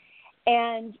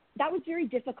 And that was very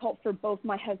difficult for both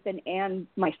my husband and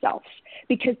myself,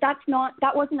 because that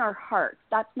wasn't our heart.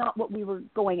 That's not what we were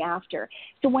going after.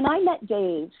 So when I met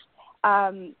Dave,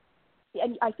 and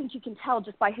I think you can tell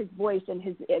just by his voice and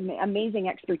his amazing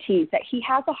expertise that he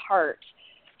has a heart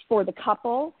for the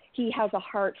couple. He has a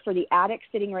heart for the addict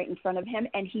sitting right in front of him,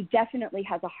 and he definitely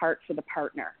has a heart for the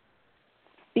partner.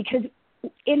 Because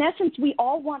in essence, we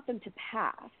all want them to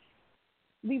pass.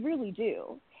 We really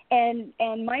do. And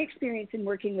my experience in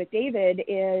working with David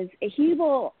is he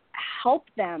will help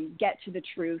them get to the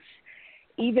truth,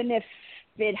 even if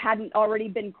it hadn't already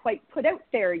been quite put out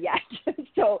there yet.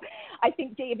 So I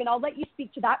think, Dave, and I'll let you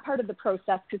speak to that part of the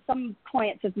process, because some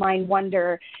clients of mine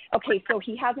wonder, okay, so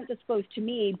he hasn't disclosed to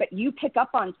me, but you pick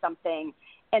up on something.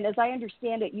 And as I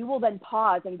understand it, you will then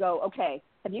pause and go, okay,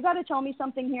 have you got to tell me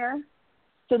something here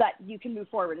so that you can move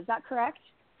forward? Is that correct?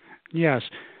 Yes.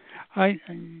 I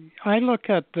look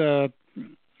at the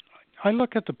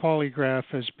polygraph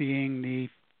as being the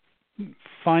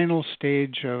final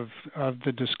stage of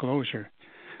the disclosure.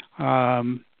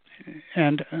 And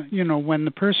when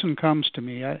the person comes to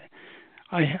me, I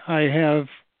have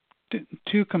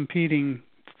two competing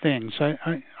things.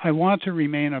 I want to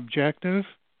remain objective,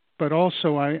 but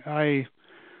also I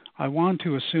want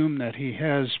to assume that he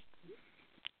has,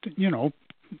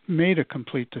 made a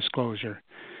complete disclosure.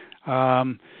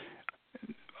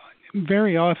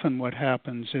 Very often what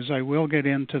happens is I will get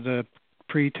into the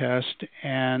pretest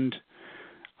and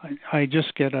I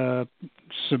just get a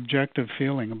subjective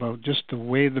feeling about just the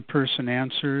way the person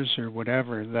answers or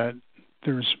whatever, that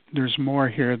there's more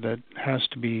here that has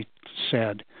to be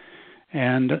said.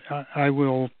 And I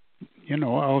will,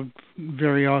 I'll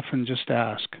very often just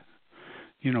ask,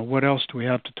 what else do we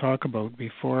have to talk about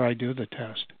before I do the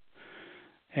test?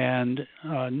 And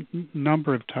a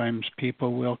number of times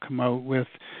people will come out with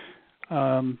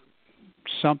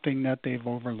something that they've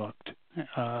overlooked.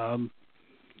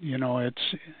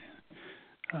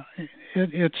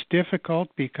 It's difficult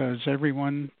because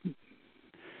everyone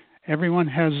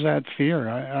has that fear.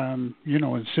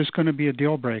 Is this going to be a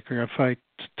deal breaker? If I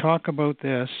talk about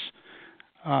this,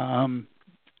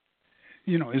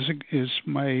 is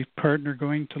my partner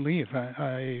going to leave?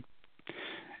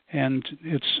 And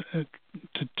it's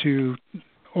to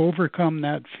overcome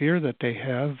that fear that they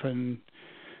have and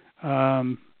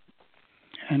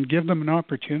give them an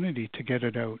opportunity to get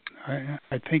it out.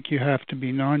 I think you have to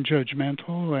be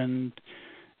non-judgmental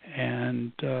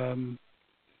and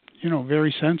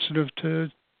very sensitive to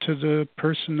the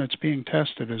person that's being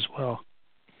tested as well.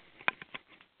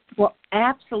 Well,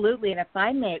 absolutely. And if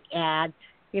I may add,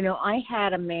 I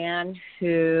had a man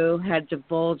who had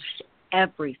divulged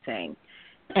everything.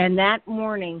 And that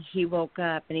morning he woke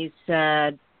up and he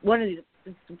said, one of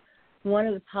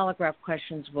the polygraph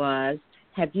questions was,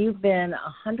 have you been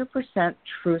 100%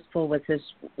 truthful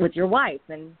with your wife?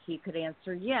 And he could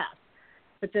answer yes.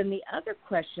 But then the other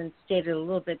question, stated a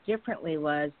little bit differently,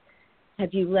 was,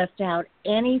 have you left out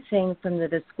anything from the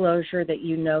disclosure that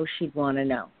you know she'd want to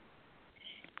know?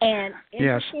 And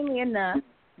interestingly enough,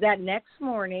 that next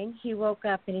morning he woke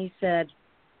up and he said,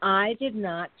 I did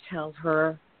not tell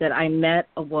her that I met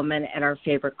a woman at our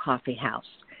favorite coffee house.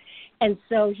 And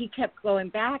so he kept going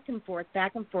back and forth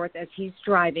as he's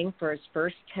driving for his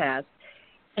first test.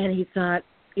 And he thought,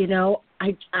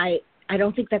 I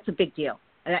don't think that's a big deal.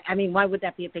 I mean, why would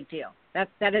that be a big deal? That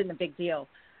isn't a big deal.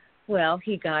 Well,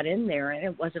 he got in there, and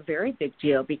it was a very big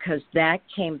deal because that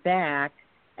came back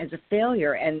as a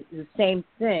failure. And the same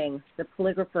thing, the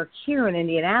polygrapher here in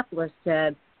Indianapolis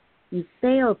said, you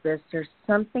failed this. There's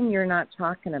something you're not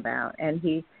talking about. And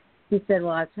he said,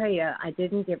 well, I'll tell you, I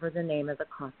didn't give her the name of the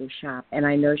coffee shop, and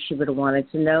I know she would have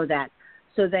wanted to know that.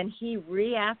 So then he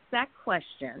re-asked that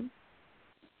question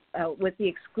with the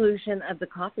exclusion of the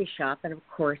coffee shop, and, of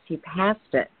course, he passed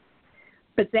it.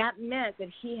 But that meant that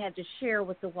he had to share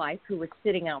with the wife who was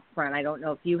sitting out front. I don't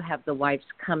know if you have the wives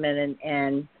come in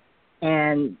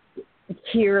and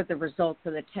hear the results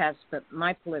of the test, but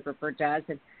my polygrapher does.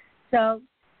 And so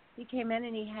he came in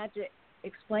and he had to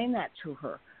explain that to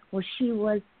her. Well, she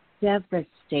was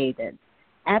devastated,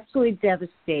 absolutely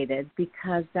devastated,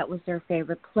 because that was their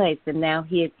favorite place, and now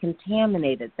he had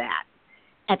contaminated that.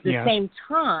 At the same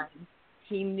time,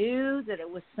 he knew that it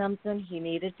was something he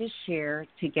needed to share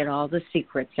to get all the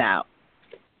secrets out.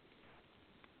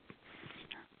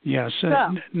 Yes,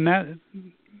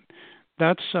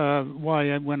 that's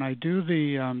why when I do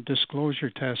the disclosure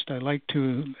test, I like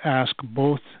to ask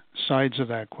both sides of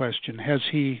that question. Has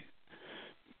he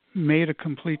made a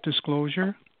complete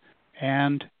disclosure?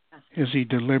 And is he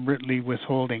deliberately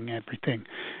withholding everything?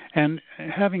 And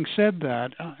having said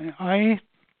that, I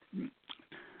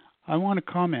want to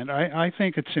comment. I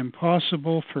think it's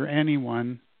impossible for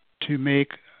anyone to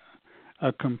make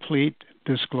a complete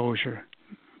disclosure.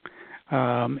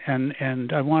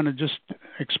 And I want to just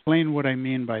explain what I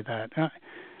mean by that.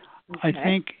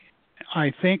 Okay.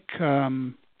 I think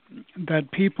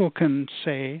that people can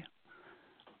say,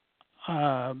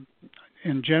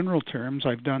 in general terms,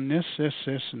 I've done this,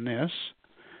 and this.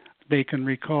 They can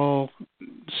recall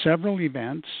several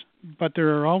events, but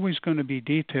there are always going to be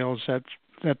details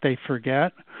that they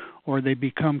forget, or they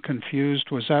become confused.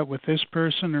 Was that with this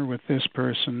person or with this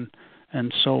person,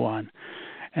 and so on.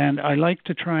 And I like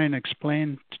to try and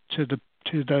explain to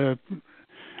the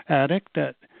addict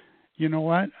that, you know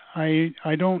what, I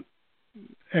don't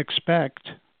expect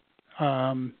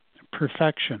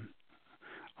perfection.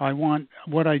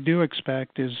 What I do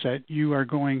expect is that you are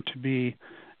going to be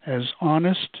as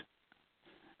honest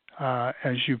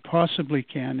as you possibly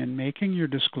can in making your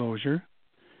disclosure.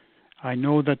 I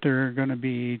know that there are going to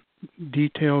be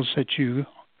details that you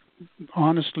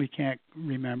honestly can't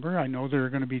remember. I know there are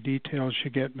going to be details you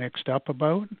get mixed up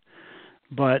about,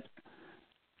 but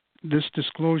this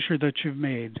disclosure that you've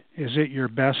made, is it your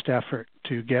best effort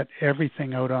to get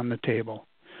everything out on the table?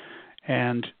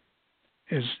 And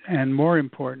more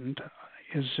important,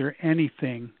 is there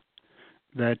anything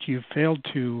that you failed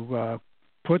to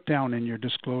put down in your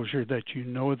disclosure that you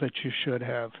know that you should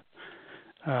have?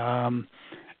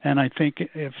 And I think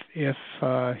if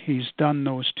he's done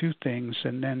those two things,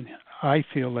 and then I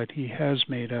feel that he has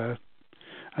made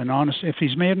if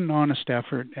he's made an honest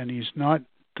effort and he's not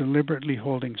deliberately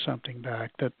holding something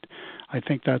back, that I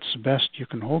think that's the best you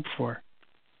can hope for.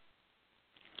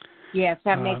 Yes,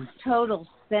 that makes total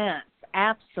sense.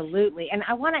 Absolutely. And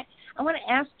I want to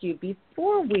ask you,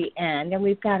 before we end, and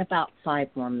we've got about 5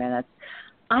 more minutes,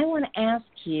 I want to ask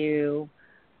you,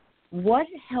 what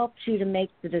helped you to make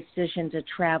the decision to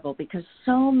travel? Because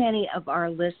so many of our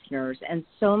listeners and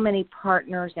so many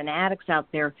partners and addicts out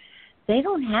there, they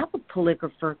don't have a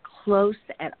polygrapher close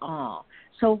at all.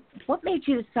 So what made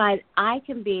you decide I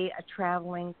can be a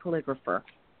traveling polygrapher?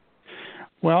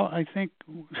 Well, I think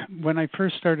when I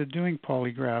first started doing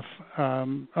polygraph,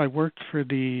 I worked for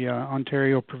the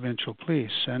Ontario Provincial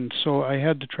Police, and so I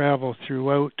had to travel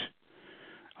throughout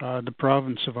the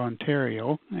province of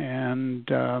Ontario, and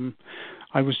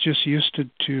I was just used to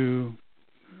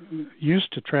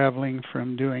traveling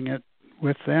from doing it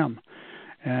with them.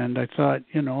 And I thought,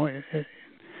 it's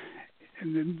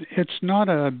not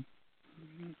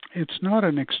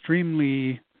an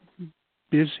extremely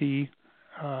busy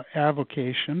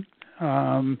avocation,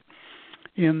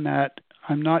 in that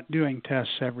I'm not doing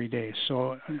tests every day,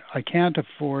 so I can't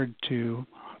afford to,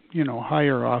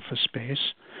 hire office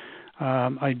space.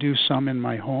 I do some in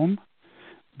my home,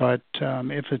 but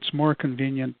if it's more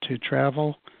convenient to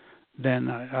travel, then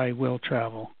I will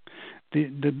travel.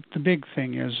 The big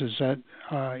thing is that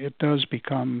it does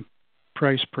become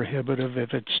price prohibitive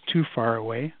if it's too far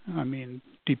away. I mean,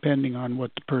 depending on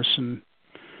what the person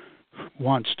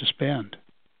wants to spend.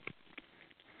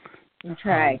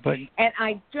 Okay. And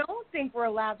I don't think we're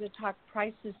allowed to talk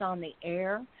prices on the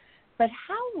air, but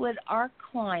how would our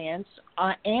clients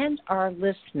and our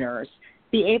listeners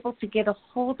be able to get a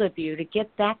hold of you to get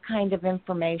that kind of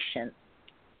information?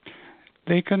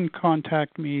 They can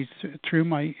contact me through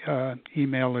my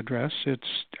email address. It's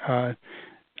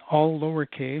all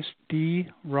lowercase, D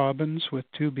Robbins with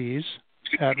 2 B's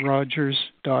at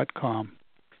Rogers.com.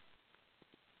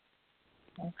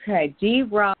 Okay, D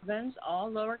Robbins,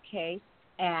 all lowercase,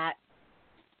 at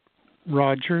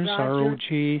Rogers,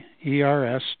 ROGERS.com.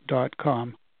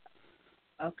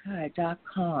 Okay,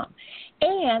 .com.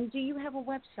 And do you have a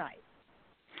website?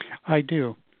 I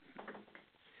do.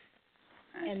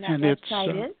 And that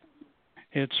website is?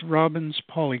 It's Robbins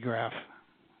Polygraph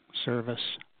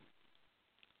Service.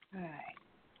 All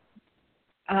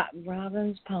right.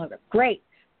 Robbins Polygraph. Great.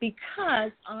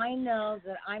 Because I know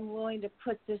that I'm willing to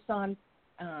put this on,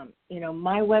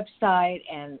 my website,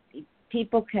 and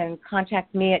people can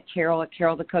contact me at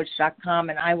carol@carolthecoach.com,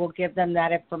 and I will give them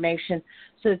that information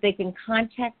so that they can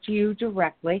contact you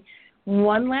directly.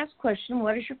 One last question.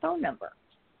 What is your phone number?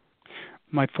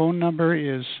 My phone number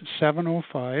is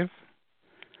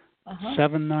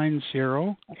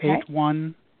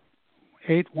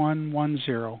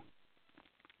 705-790-8110.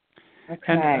 Okay.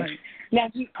 And now,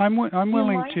 I'm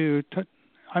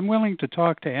willing to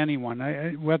talk to anyone,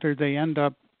 whether they end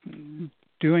up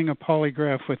doing a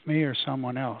polygraph with me or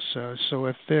someone else. So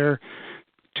if they're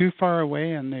too far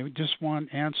away and they just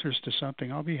want answers to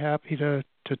something, I'll be happy to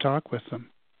talk with them.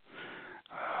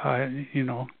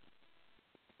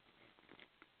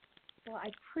 Well,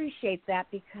 I appreciate that,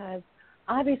 because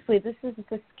obviously this is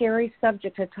a scary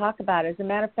subject to talk about. As a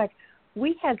matter of fact,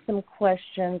 we had some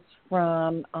questions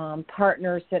from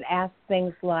partners that asked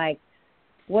things like,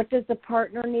 what does the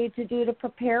partner need to do to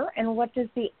prepare, and what does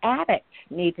the addict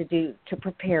need to do to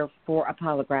prepare for a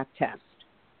polygraph test?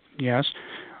 Yes.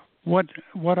 What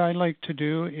I like to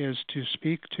do is to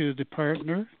speak to the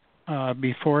partner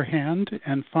beforehand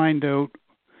and find out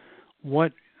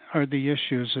what are the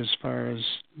issues as far as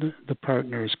the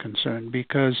partner is concerned,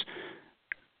 because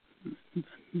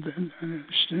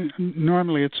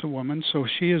normally it's a woman, so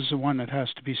she is the one that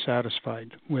has to be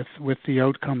satisfied with the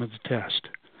outcome of the test.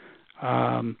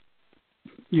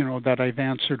 That I've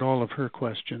answered all of her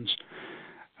questions.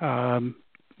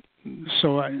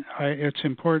 So it's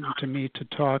important to me to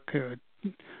talk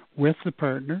with the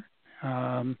partner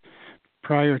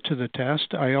prior to the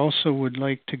test. I also would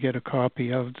like to get a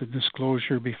copy of the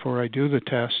disclosure before I do the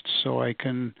test, so I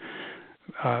can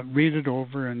read it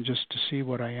over and just to see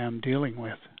what I am dealing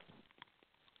with.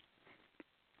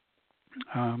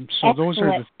 So those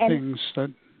are the things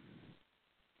that...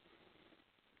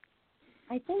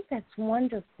 I think that's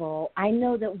wonderful. I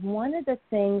know that one of the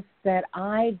things that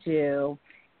I do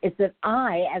is that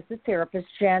I, as a therapist,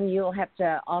 Jen, you'll have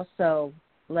to also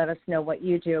let us know what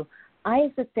you do. I,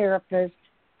 as a therapist,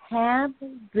 have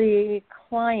the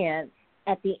client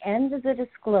at the end of the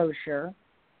disclosure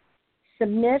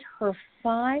submit her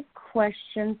 5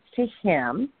 questions to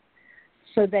him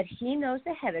so that he knows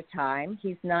ahead of time.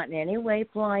 He's not in any way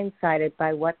blindsided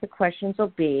by what the questions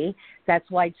will be.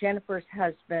 That's why Jennifer's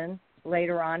husband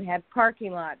later on had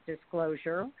parking lot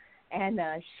disclosure and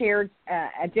shared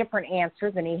a different answer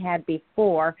than he had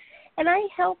before. And I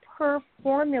help her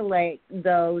formulate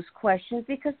those questions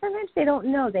because sometimes they don't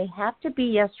know. They have to be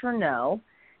yes or no.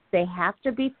 They have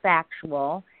to be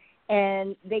factual.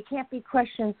 And they can't be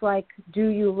questions like, do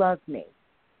you love me?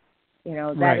 You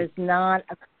know, that is not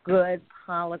a good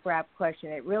polygraph question.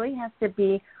 It really has to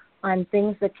be on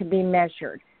things that can be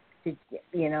measured. Did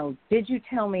you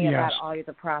tell me about all of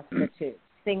the prostitutes?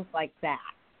 Things like that.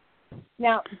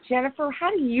 Now, Jennifer, how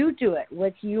do you do it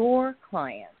with your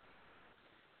clients?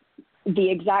 The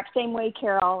exact same way,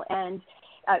 Carol, and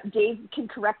Dave can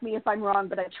correct me if I'm wrong,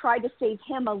 but I try to save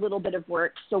him a little bit of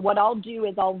work. So what I'll do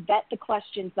is I'll vet the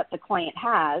questions that the client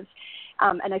has.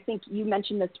 And I think you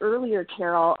mentioned this earlier,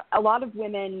 Carol. A lot of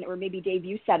women, or maybe Dave,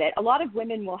 you said it, a lot of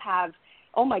women will have,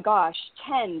 oh my gosh,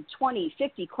 10, 20,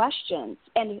 50 questions.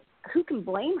 And who can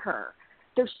blame her?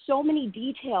 There's so many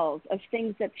details of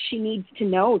things that she needs to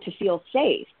know to feel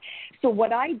safe. So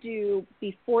what I do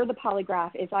before the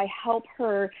polygraph is I help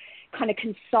her kind of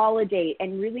consolidate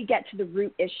and really get to the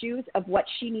root issues of what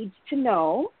she needs to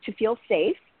know to feel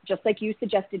safe, just like you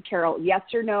suggested, Carol, yes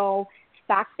or no,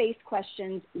 fact-based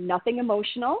questions, nothing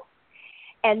emotional.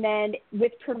 And then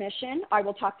with permission, I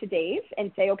will talk to Dave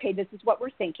and say, okay, this is what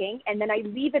we're thinking. And then I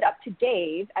leave it up to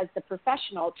Dave as the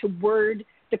professional to word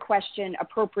the question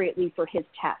appropriately for his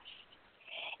test.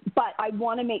 But I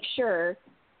want to make sure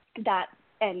that,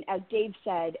 and as Dave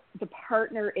said, the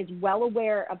partner is well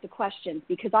aware of the questions,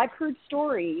 because I've heard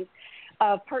stories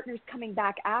of partners coming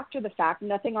back after the fact,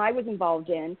 nothing I was involved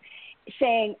in,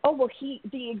 saying, oh, well,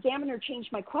 the examiner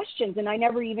changed my questions and I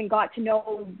never even got to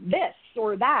know this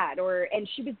or that. And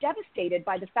she was devastated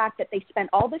by the fact that they spent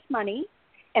all this money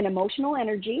and emotional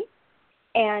energy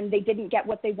and they didn't get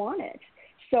what they wanted.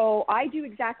 So I do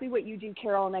exactly what you do,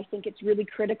 Carol, and I think it's really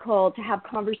critical to have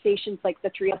conversations like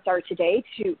the three of us are today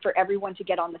for everyone to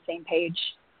get on the same page.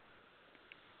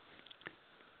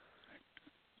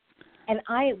 And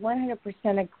I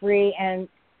 100% agree. And,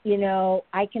 you know,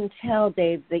 I can tell,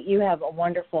 Dave, that you have a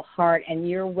wonderful heart and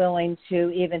you're willing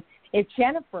to even, if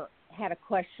Jennifer had a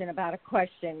question about a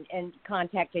question and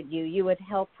contacted you, you would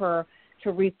help her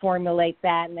to reformulate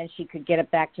that, and then she could get it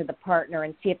back to the partner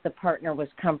and see if the partner was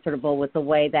comfortable with the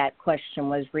way that question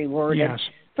was reworded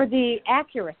for the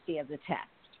accuracy of the test.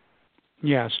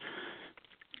 Yes.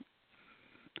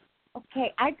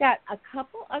 Okay, I've got a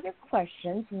couple other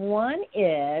questions. One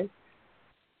is,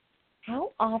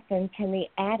 how often can the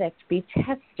addict be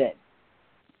tested?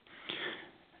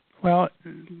 Well,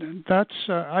 that's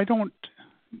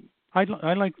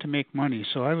I like to make money,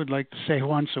 so I would like to say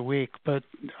once a week. But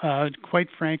quite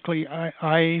frankly,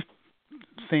 I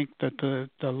think that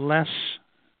the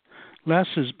less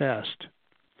is best.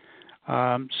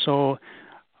 So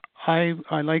I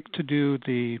like to do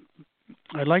the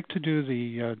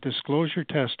disclosure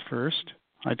test first.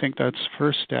 I think that's the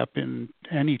first step in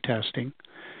any testing.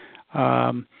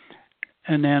 And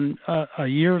then a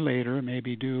year later,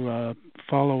 maybe do a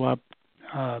follow-up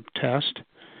test.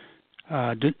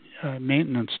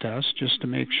 Maintenance test, just to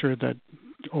make sure that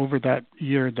over that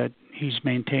year that he's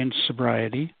maintained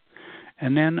sobriety.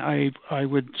 And then I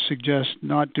would suggest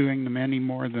not doing them any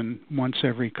more than once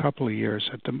every couple of years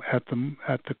at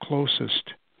the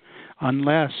closest,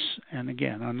 unless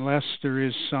there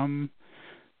is some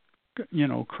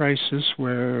crisis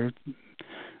where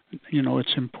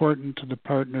it's important to the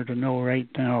partner to know right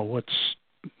now what's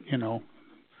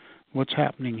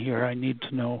happening here. I need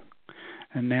to know.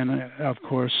 And then, of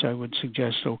course, I would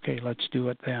suggest, okay, let's do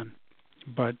it then.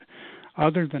 But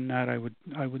other than that, I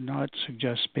would not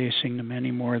suggest spacing them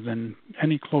any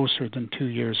closer than 2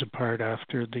 years apart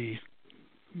after the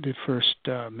first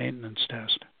maintenance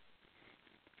test.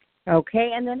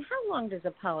 Okay, and then how long does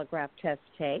a polygraph test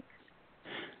take?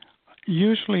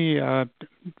 Usually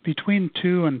between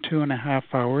 2 and 2.5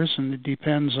 hours, and it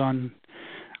depends on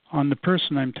the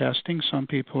person I'm testing. Some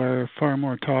people are far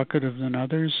more talkative than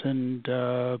others, and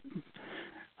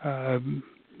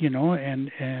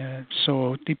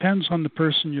so it depends on the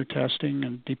person you're testing,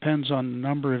 and depends on the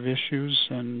number of issues,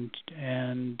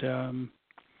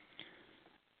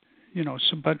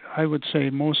 but I would say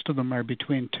most of them are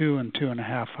between 2 and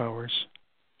 2.5 hours.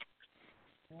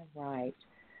 All right.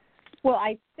 Well,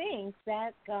 I think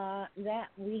that that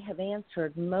we have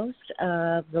answered most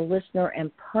of the listener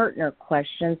and partner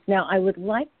questions. Now, I would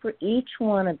like for each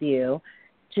one of you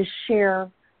to share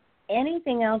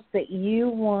anything else that you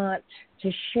want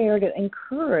to share to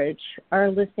encourage our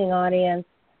listening audience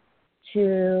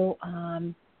to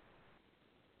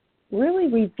really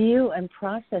review and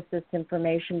process this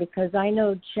information, because I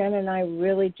know Jen and I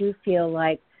really do feel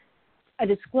like a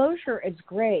disclosure is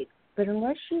great, but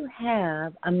unless you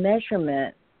have a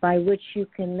measurement by which you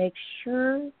can make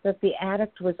sure that the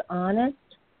addict was honest,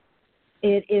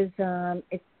 it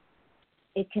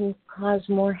can cause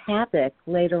more havoc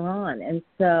later on. And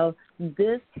so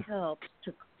this helps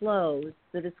to close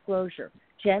the disclosure.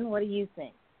 Jen, what do you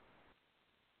think?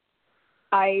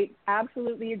 I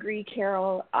absolutely agree,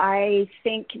 Carol. I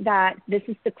think that this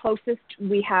is the closest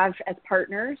we have as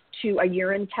partners to a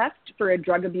urine test for a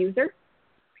drug abuser.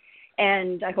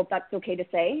 And I hope that's okay to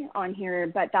say on here,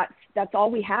 but that's all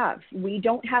we have. We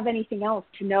don't have anything else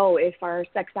to know if our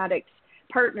sex addict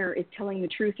partner is telling the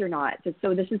truth or not.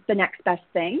 So this is the next best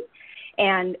thing,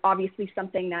 and obviously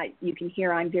something that you can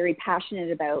hear I'm very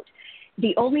passionate about.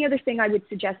 The only other thing I would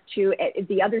suggest too,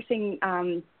 the other thing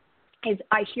is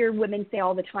I hear women say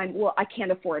all the time, well, I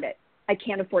can't afford it. I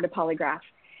can't afford a polygraph.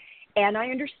 And I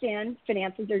understand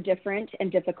finances are different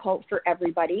and difficult for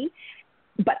everybody.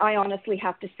 But I honestly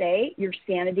have to say your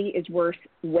sanity is worth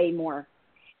way more.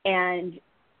 And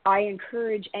I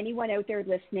encourage anyone out there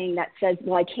listening that says,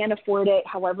 well, I can't afford it,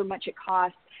 however much it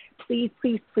costs, please,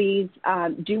 please, please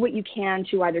do what you can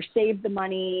to either save the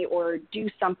money or do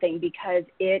something, because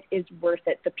it is worth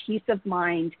it. The peace of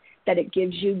mind that it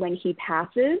gives you when he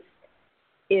passes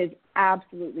is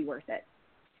absolutely worth it.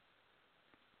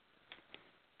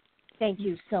 Thank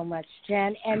you so much,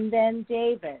 Jen. And then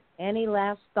David, any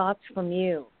last thoughts from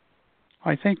you?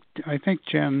 I think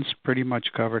Jen's pretty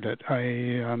much covered it.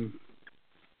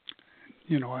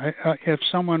 If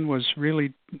someone was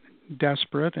really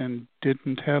desperate and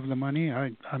didn't have the money,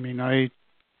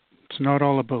 it's not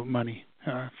all about money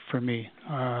for me.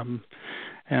 I'm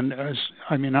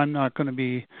not going to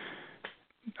be.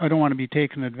 I don't want to be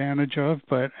taken advantage of,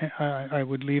 but I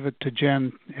would leave it to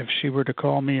Jen if she were to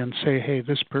call me and say, hey,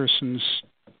 this person's,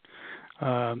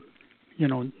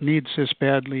 needs this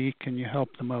badly. Can you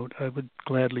help them out? I would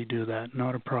gladly do that.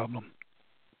 Not a problem.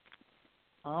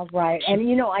 All right.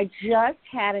 And, I just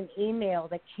had an email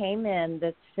that came in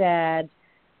that said,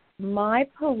 my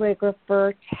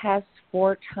polygrapher tests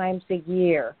 4 times a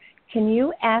year. Can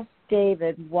you ask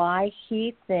David why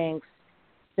he thinks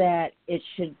that it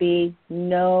should be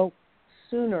no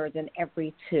sooner than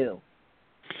every 2?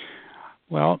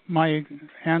 Well, my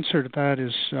answer to that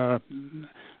is that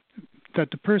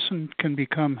the person can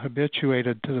become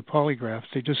habituated to the polygraph.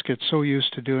 They just get so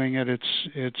used to doing it.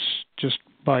 It's just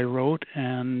by rote,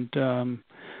 and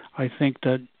I think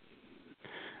that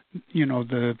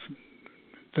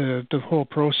the whole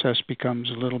process becomes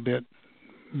a little bit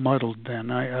muddled. Then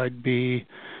I'd be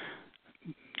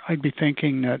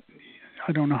thinking that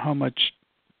I don't know how much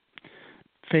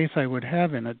faith I would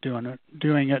have in it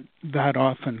doing it that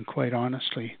often, quite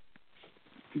honestly.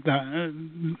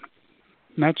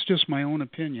 That's just my own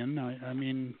opinion. I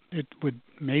mean, it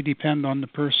may depend on the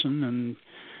person,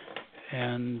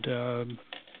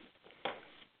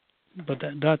 but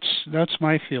that's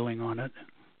my feeling on it.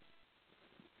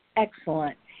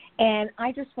 Excellent. And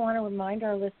I just want to remind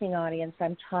our listening audience,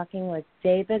 I'm talking with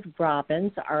David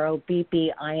Robbins,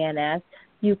 Robbins.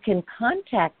 You can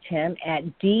contact him at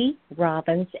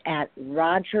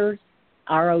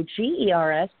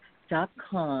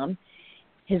drobbins@rogers.com.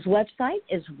 His website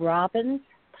is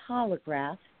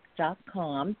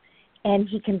robbinspolygraph.com, and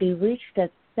he can be reached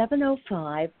at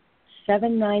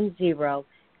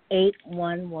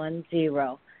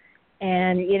 705-790-8110.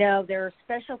 And, there are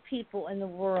special people in the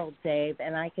world, Dave,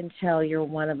 and I can tell you're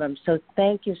one of them. So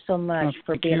thank you so much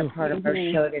for being a part of our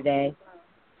show today.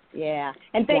 Yeah.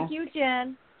 And thank you,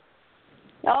 Jen.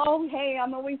 Oh, hey,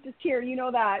 I'm always just here. You know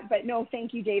that. But no,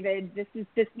 thank you, David. This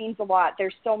means a lot.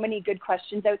 There's so many good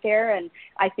questions out there, and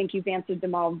I think you've answered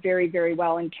them all very, very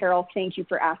well. And Carol, thank you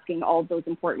for asking all those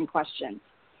important questions.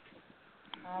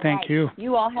 Thank you.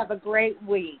 You all have a great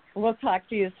week. We'll talk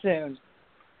to you soon.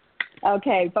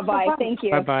 Okay, bye-bye. Thank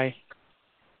you. Bye-bye.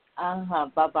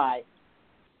 Bye-bye.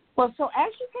 Well, so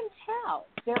as you can tell,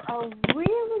 there are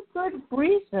really good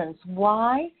reasons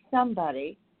why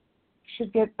somebody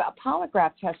should get a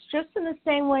polygraph test, just in the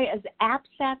same way as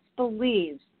APSATS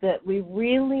believes that we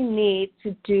really need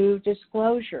to do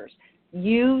disclosures.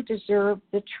 You deserve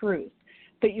the truth,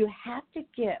 but you have to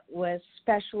get with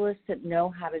specialists that know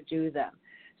how to do them.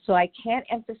 So I can't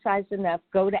emphasize enough,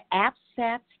 go to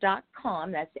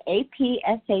appsats.com, that's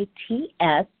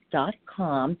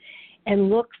APSATS.com, and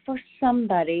look for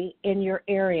somebody in your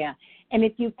area. And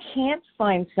if you can't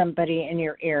find somebody in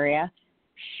your area,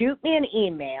 shoot me an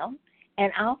email,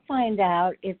 and I'll find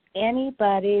out if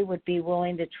anybody would be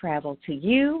willing to travel to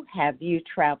you, have you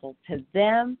travel to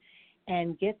them,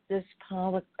 and get this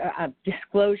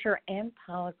disclosure and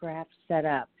polygraph set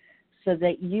up so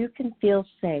that you can feel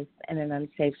safe in an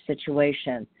unsafe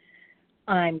situation.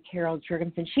 I'm Carol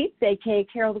Jurgensen-Sheets, a.k.a.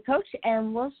 Carol the Coach,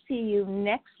 and we'll see you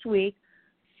next week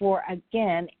for,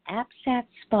 again,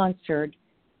 APSAT-sponsored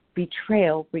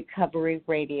Betrayal Recovery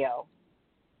Radio.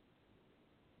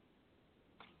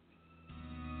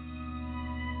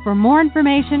 For more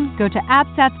information, go to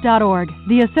appsats.org,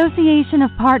 the Association of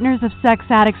Partners of Sex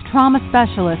Addicts Trauma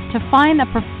Specialists, to find a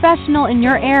professional in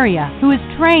your area who is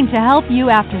trained to help you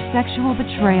after sexual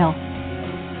betrayal.